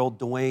 17-year-old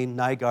Dwayne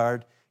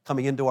Nygaard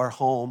coming into our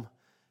home.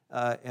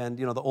 And,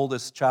 the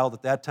oldest child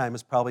at that time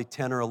is probably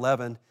 10 or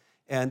 11.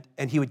 And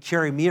he would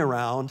carry me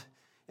around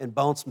and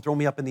bounce and throw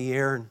me up in the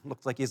air and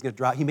looked like he was going to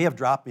drop. He may have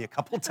dropped me a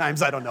couple of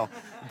times, I don't know.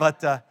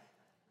 But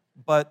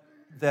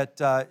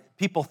that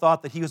people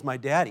thought that he was my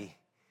daddy.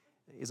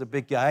 He's a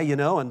big guy,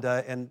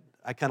 and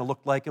I kind of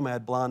looked like him. I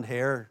had blonde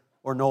hair,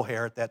 or no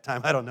hair at that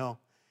time, I don't know.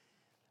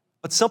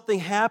 But something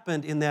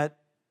happened in that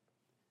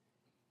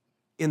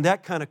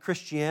kind of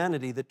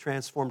Christianity that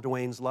transformed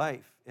Dwayne's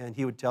life. And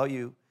he would tell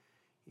you,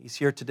 he's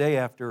here today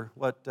after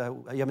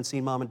you haven't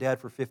seen Mom and Dad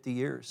for 50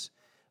 years.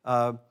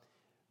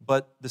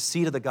 But the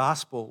seed of the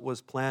gospel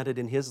was planted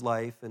in his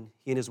life, and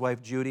he and his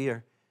wife Judy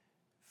are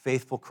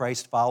faithful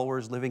Christ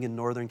followers living in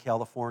Northern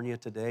California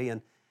today.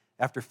 And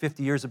after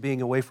 50 years of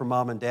being away from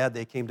Mom and Dad,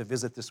 they came to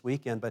visit this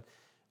weekend. But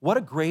what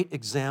a great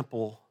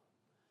example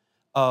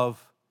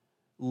of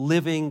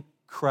living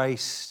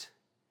Christ,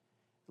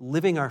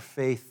 living our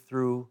faith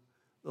through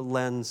the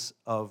lens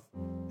of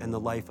and the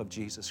life of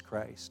Jesus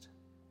Christ.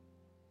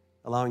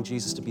 Allowing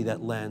Jesus to be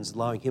that lens,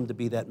 allowing him to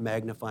be that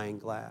magnifying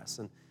glass.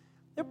 And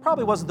it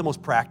probably wasn't the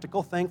most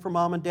practical thing for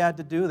Mom and Dad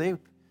to do. They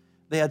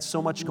had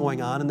so much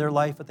going on in their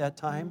life at that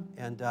time,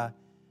 but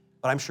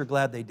I'm sure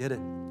glad they did it.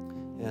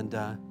 And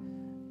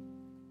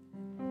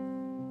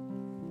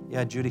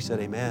Judy said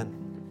amen.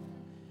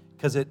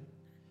 Because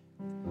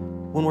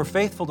when we're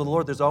faithful to the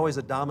Lord, there's always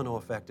a domino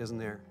effect, isn't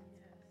there?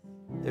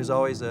 There's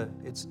always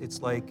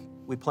it's like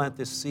we plant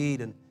this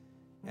seed and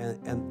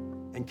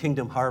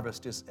Kingdom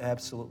Harvest is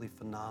absolutely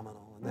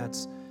phenomenal. And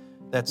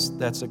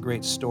that's a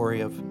great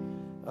story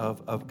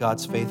of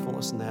God's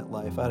faithfulness in that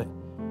life. I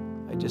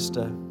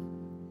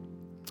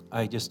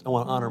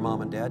want to honor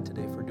Mom and Dad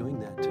today for doing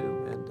that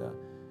too. And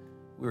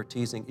we were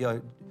teasing.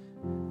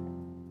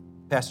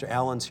 Pastor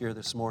Allen's here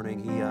this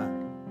morning.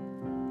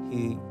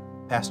 He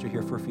pastored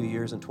here for a few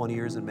years and 20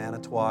 years in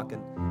Manitowoc,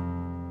 and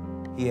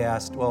he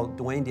asked, well,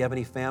 Dwayne, do you have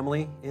any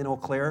family in Eau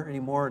Claire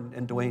anymore?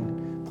 And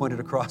Dwayne pointed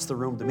across the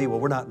room to me. Well,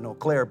 we're not in Eau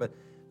Claire, but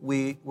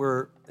we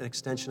were an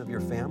extension of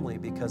your family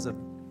because of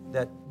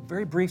that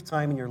very brief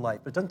time in your life.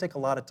 But it doesn't take a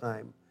lot of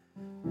time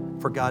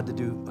for God to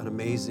do an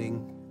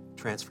amazing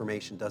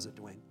transformation, does it,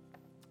 Dwayne?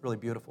 Really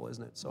beautiful,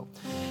 isn't it? So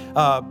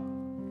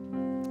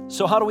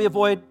how do we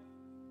avoid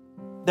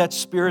that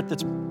spirit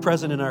that's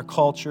present in our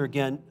culture?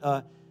 Again,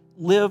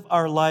 live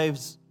our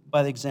lives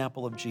by the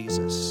example of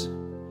Jesus.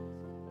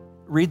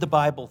 Read the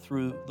Bible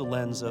through the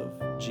lens of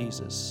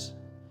Jesus.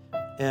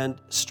 And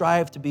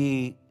strive to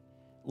be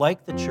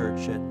like the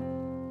church at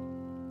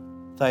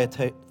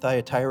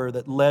Thyatira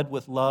that led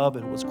with love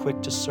and was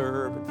quick to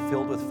serve and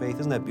filled with faith.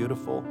 Isn't that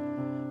beautiful?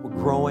 We're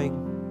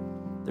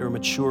growing. They're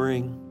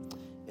maturing.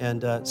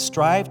 And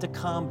strive to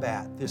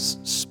combat this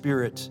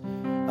spirit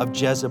of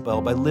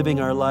Jezebel by living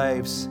our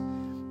lives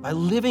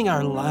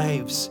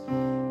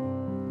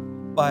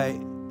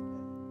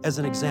as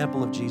an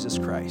example of Jesus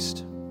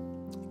Christ.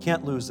 You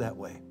can't lose that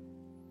way.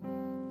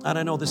 And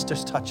I know this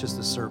just touches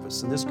the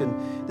surface, and this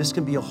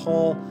can be a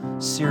whole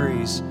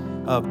series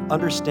of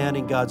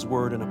understanding God's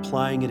Word and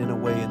applying it in a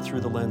way and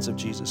through the lens of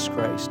Jesus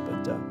Christ.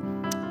 But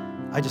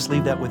I just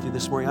leave that with you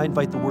this morning. I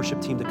invite the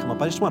worship team to come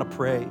up. I just want to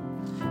pray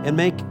and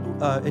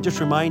and just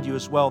remind you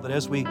as well that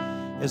as we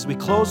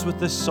close with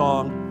this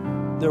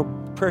song, the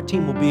prayer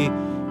team will be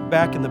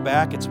back in the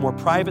back. It's more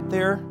private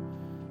there.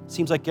 It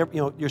seems like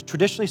you're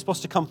traditionally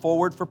supposed to come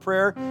forward for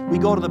prayer. We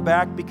go to the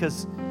back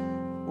because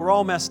we're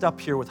all messed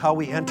up here with how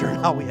we enter and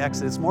how we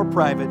exit. It's more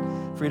private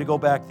for you to go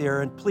back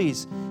there. And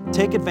please,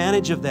 take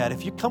advantage of that.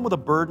 If you come with a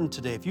burden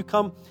today, if you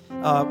come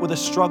with a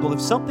struggle,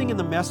 if something in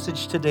the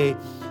message today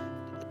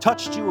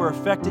touched you or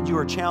affected you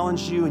or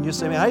challenged you, and you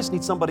say, man, I just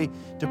need somebody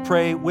to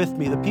pray with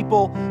me. The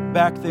people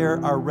back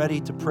there are ready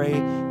to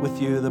pray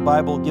with you. The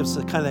Bible gives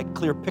a kind of that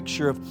clear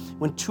picture of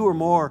when two or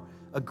more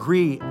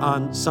agree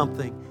on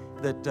something,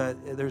 that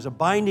there's a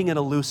binding and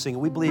a loosing.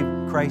 We believe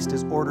Christ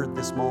has ordered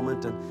this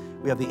moment,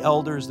 and we have the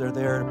elders, they're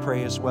there to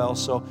pray as well.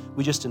 So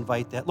we just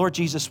invite that. Lord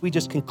Jesus, we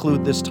just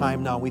conclude this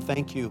time now. We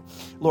thank you,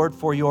 Lord,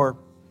 for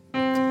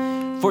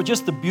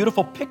just the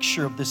beautiful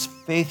picture of this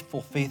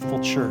faithful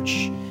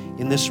church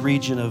in this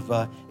region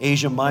of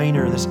Asia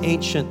Minor, this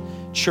ancient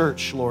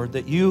church, Lord,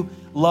 that you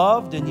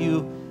loved and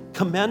you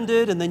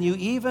commended, and then you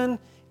even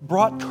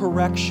brought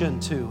correction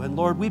to. And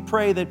Lord, we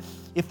pray that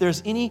if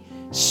there's any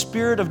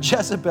spirit of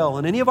Jezebel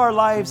in any of our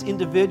lives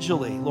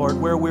individually, Lord,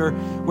 where we're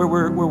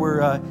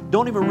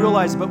don't even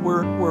realize, but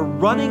we're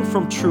running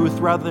from truth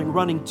rather than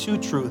running to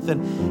truth,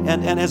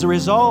 and as a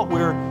result,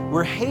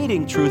 we're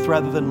hating truth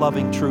rather than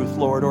loving truth,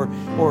 Lord, or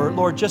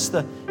Lord, just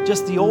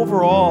the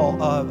overall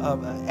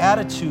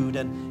attitude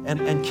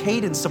and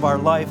cadence of our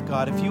life,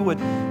 God, if you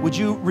would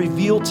you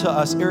reveal to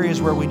us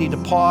areas where we need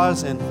to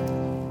pause and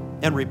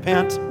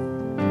repent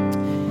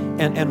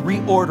and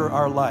reorder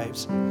our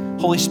lives.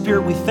 Holy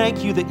Spirit, we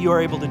thank you that you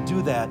are able to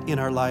do that in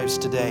our lives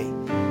today.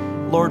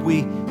 Lord,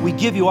 we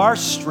give you our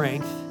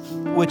strength,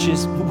 which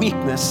is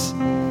weakness,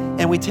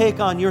 and we take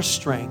on your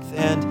strength,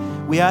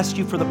 and we ask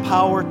you for the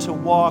power to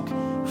walk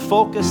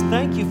focused.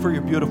 Thank you for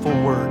your beautiful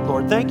word,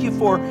 Lord. Thank you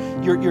for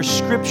your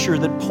scripture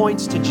that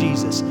points to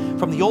Jesus,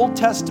 from the Old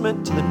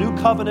Testament to the New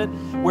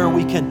Covenant, where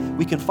we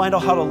can find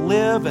out how to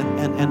live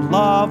and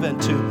love,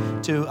 and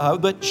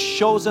that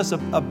shows us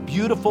a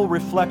beautiful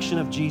reflection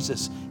of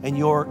Jesus and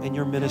your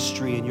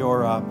ministry and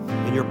your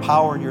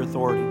power and your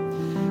authority.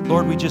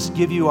 Lord, we just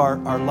give you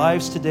our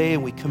lives today,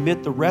 and we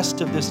commit the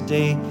rest of this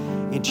day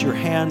into your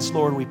hands,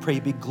 Lord. We pray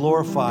you be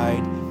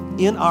glorified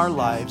in our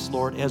lives,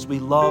 Lord, as we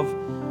love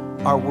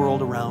our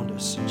world around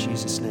us. In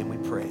Jesus' name we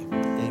pray.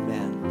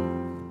 Amen.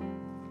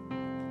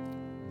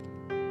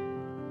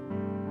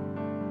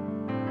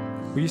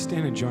 Will you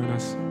stand and join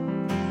us?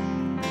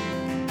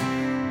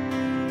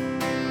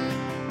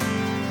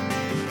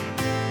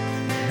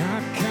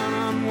 I count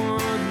on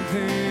one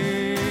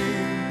thing,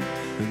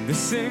 and the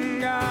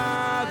same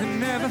God that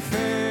never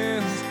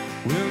fails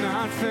will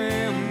not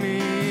fail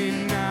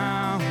me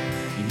now.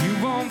 You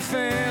won't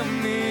fail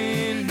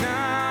me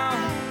now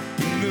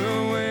in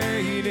the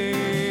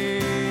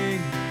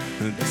waiting.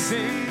 The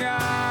same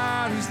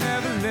God who's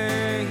never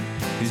late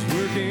is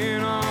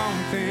working all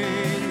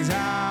things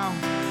out.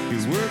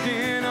 He's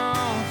working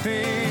all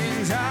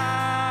things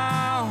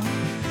out.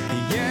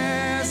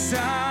 Yes,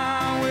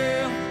 I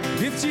will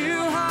lift you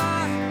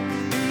high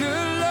in the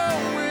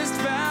lowest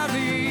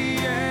valley.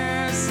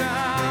 Yes,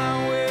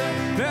 I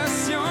will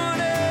bless your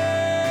name.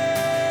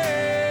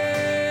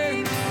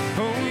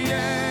 Oh,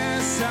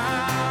 yes,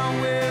 I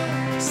will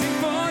sing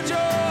for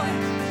joy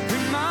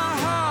when my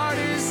heart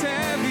is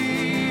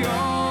heavy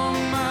all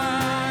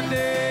my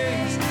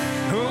days.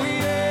 Oh,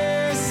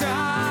 yes,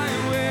 I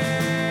will.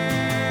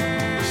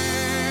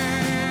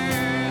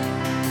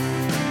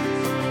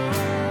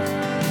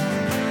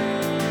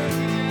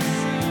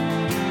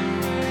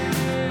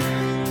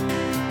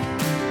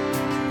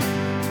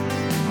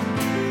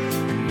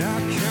 And I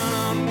count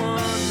on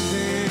one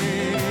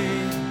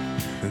thing,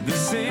 the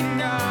same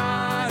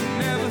God who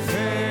never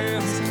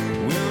fails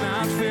will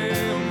not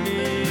fail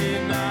me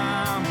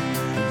now.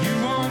 You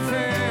won't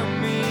fail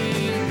me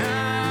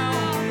now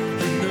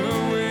in the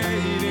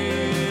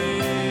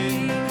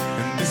waiting.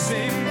 And the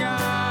same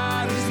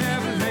God who's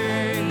never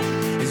late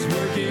is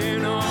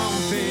working all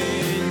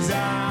things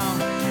out.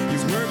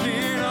 He's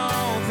working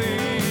all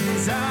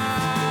things out.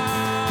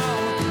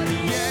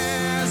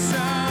 Yes,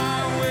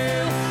 I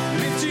will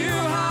lift you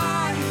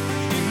high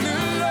in the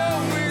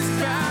lowest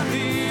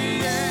valley.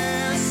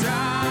 Yes, I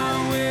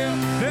will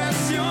bless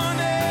your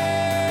name.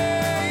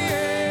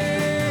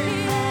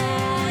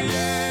 Oh,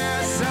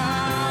 yes, I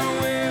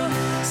will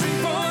sing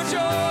for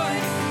joy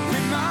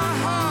when my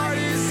heart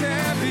is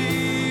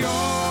heavy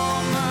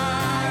all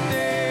my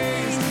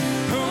days.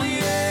 Oh,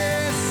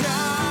 yes,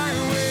 I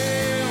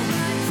will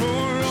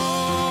for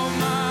all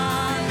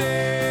my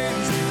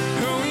days.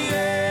 Oh,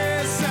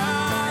 yes,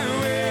 I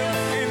will.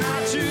 And I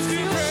choose to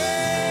praise,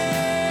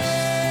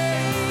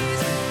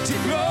 to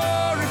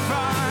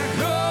glorify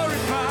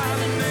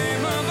the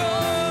name of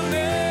all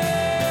names.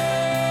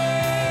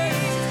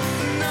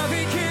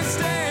 Nothing can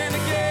stand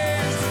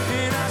against.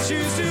 And I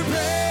choose to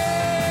praise,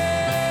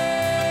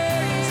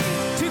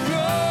 to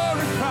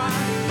glorify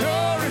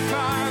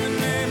the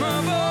name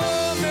of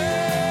all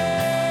names.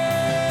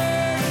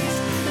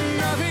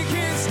 Nothing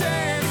can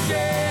stand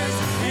against.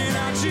 And I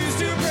choose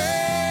to praise,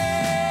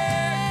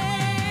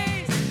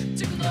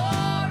 to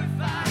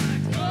glorify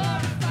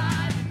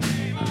the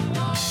name of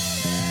all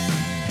names.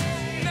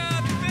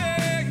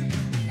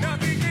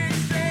 Nothing can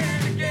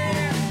stand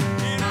against.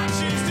 And I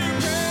choose to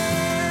praise,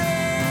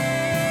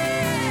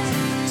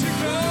 to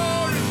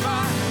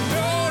glorify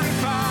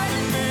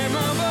the name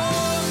of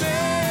all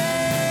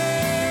names.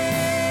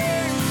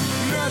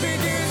 Nothing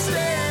can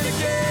stand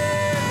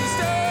against.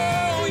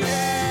 Oh,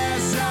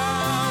 yes, I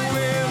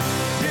will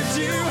lift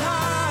you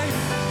high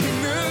in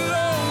the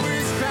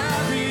lowest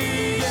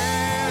valley.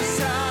 Yes,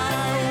 I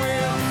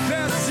will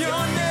bless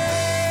your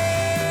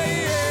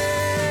name.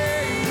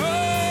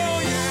 Oh,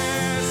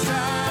 yes,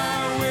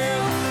 I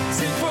will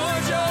sing for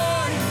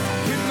joy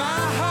when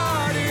my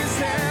heart is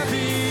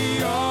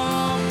heavy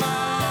all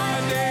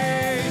my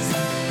days.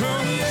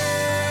 Oh,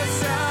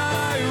 yes, I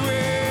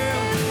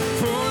will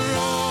for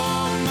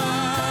all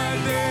my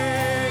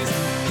days.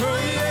 Oh,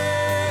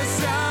 yes,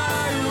 I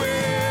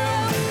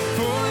will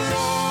for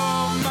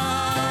all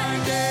my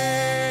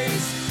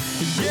days.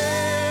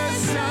 Yes,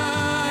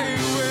 I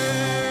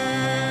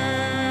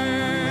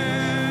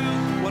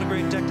will. What a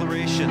great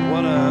declaration.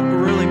 What a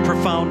really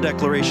profound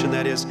declaration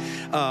that is.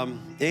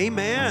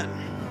 Amen.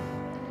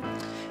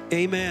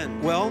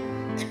 Amen. Well,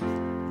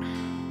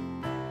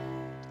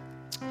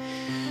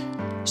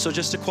 so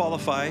just to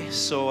qualify,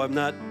 so I'm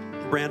not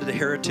branded a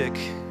heretic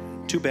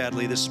too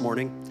badly this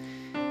morning.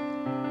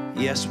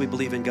 Yes, we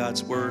believe in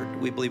God's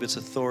word. We believe it's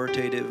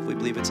authoritative. We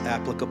believe it's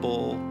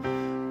applicable.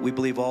 We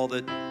believe all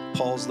that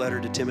Paul's letter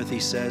to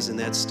Timothy says in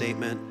that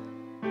statement.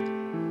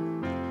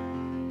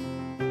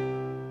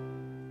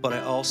 But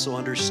I also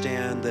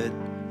understand that,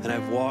 and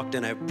I've walked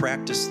and I've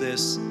practiced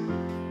this,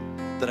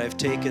 that I've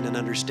taken an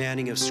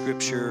understanding of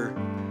Scripture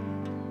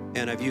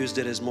and I've used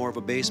it as more of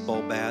a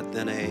baseball bat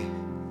than a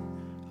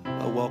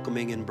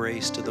welcoming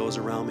embrace to those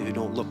around me who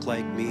don't look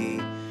like me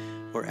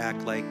or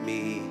act like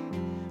me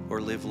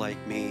or live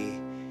like me.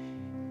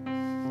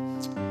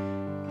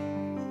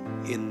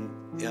 In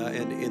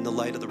the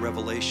light of the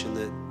revelation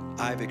that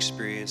I've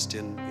experienced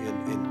in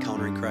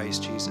encountering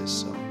Christ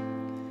Jesus. So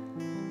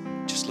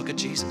just look at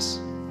Jesus.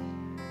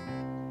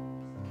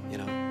 You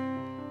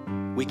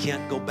know, we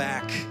can't go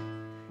back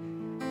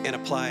and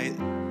apply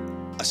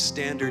a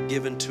standard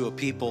given to a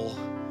people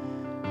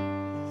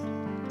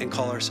and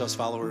call ourselves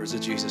followers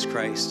of Jesus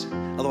Christ.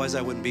 Otherwise,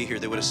 I wouldn't be here.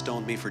 They would have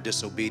stoned me for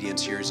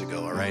disobedience years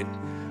ago, all right?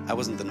 I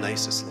wasn't the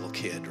nicest little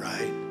kid,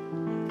 right?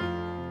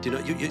 Do you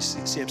know, you see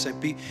what I'm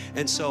saying?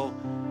 And so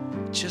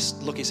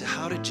just looking, say,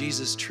 how did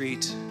Jesus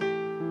treat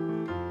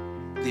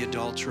the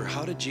adulterer?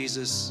 How did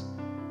Jesus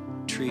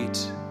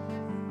treat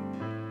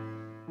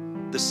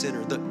the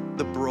sinner,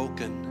 the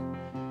broken,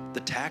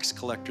 the tax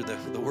collector,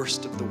 the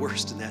worst of the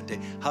worst in that day?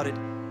 How did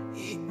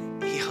he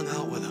hung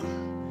out with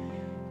them?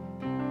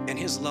 And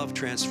his love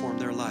transformed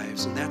their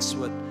lives. And that's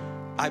what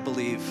I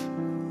believe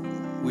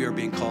we are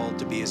being called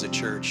to be as a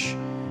church.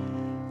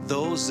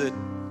 Those that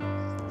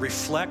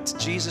reflect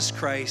Jesus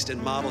Christ and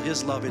model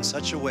his love in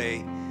such a way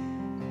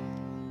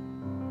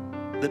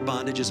that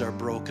bondages are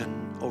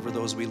broken over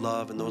those we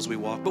love and those we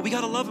walk. But we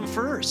got to love them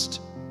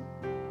first,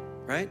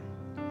 right?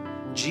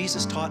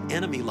 Jesus taught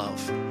enemy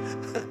love.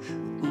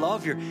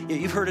 Love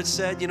you've heard it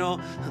said, you know,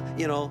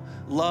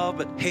 love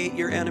but hate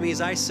your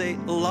enemies. I say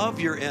love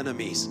your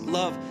enemies.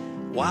 Love.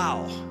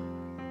 Wow.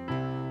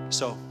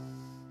 So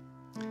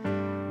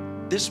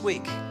this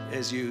week,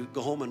 as you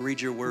go home and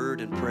read your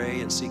word and pray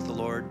and seek the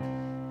Lord,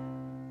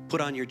 put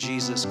on your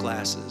Jesus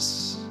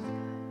glasses.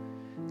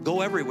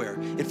 Go everywhere.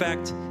 In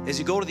fact, as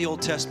you go to the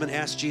Old Testament,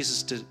 ask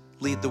Jesus to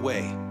lead the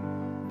way.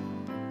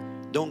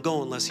 Don't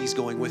go unless he's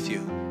going with you.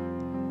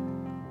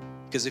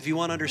 Because if you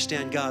want to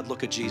understand God,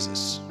 look at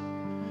Jesus.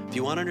 If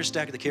you want to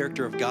understand the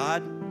character of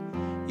God,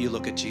 you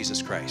look at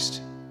Jesus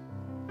Christ.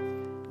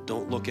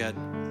 Don't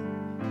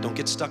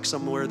get stuck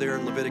somewhere there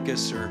in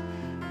Leviticus or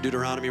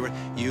Deuteronomy.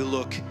 You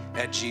look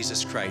at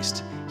Jesus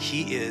Christ.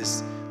 He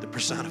is the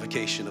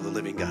personification of the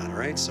living God, all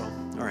right? So,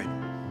 all right,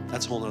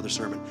 that's a whole nother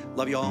sermon.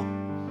 Love you all.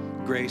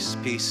 Grace,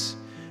 peace.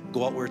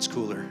 Go out where it's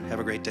cooler. Have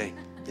a great day.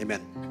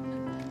 Amen.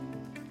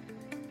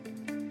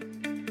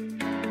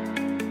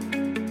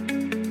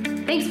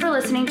 Thanks for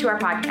listening to our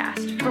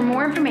podcast. For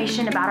more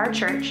information about our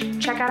church,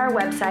 check out our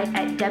website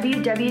at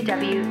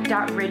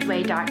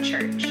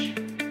www.ridgeway.church.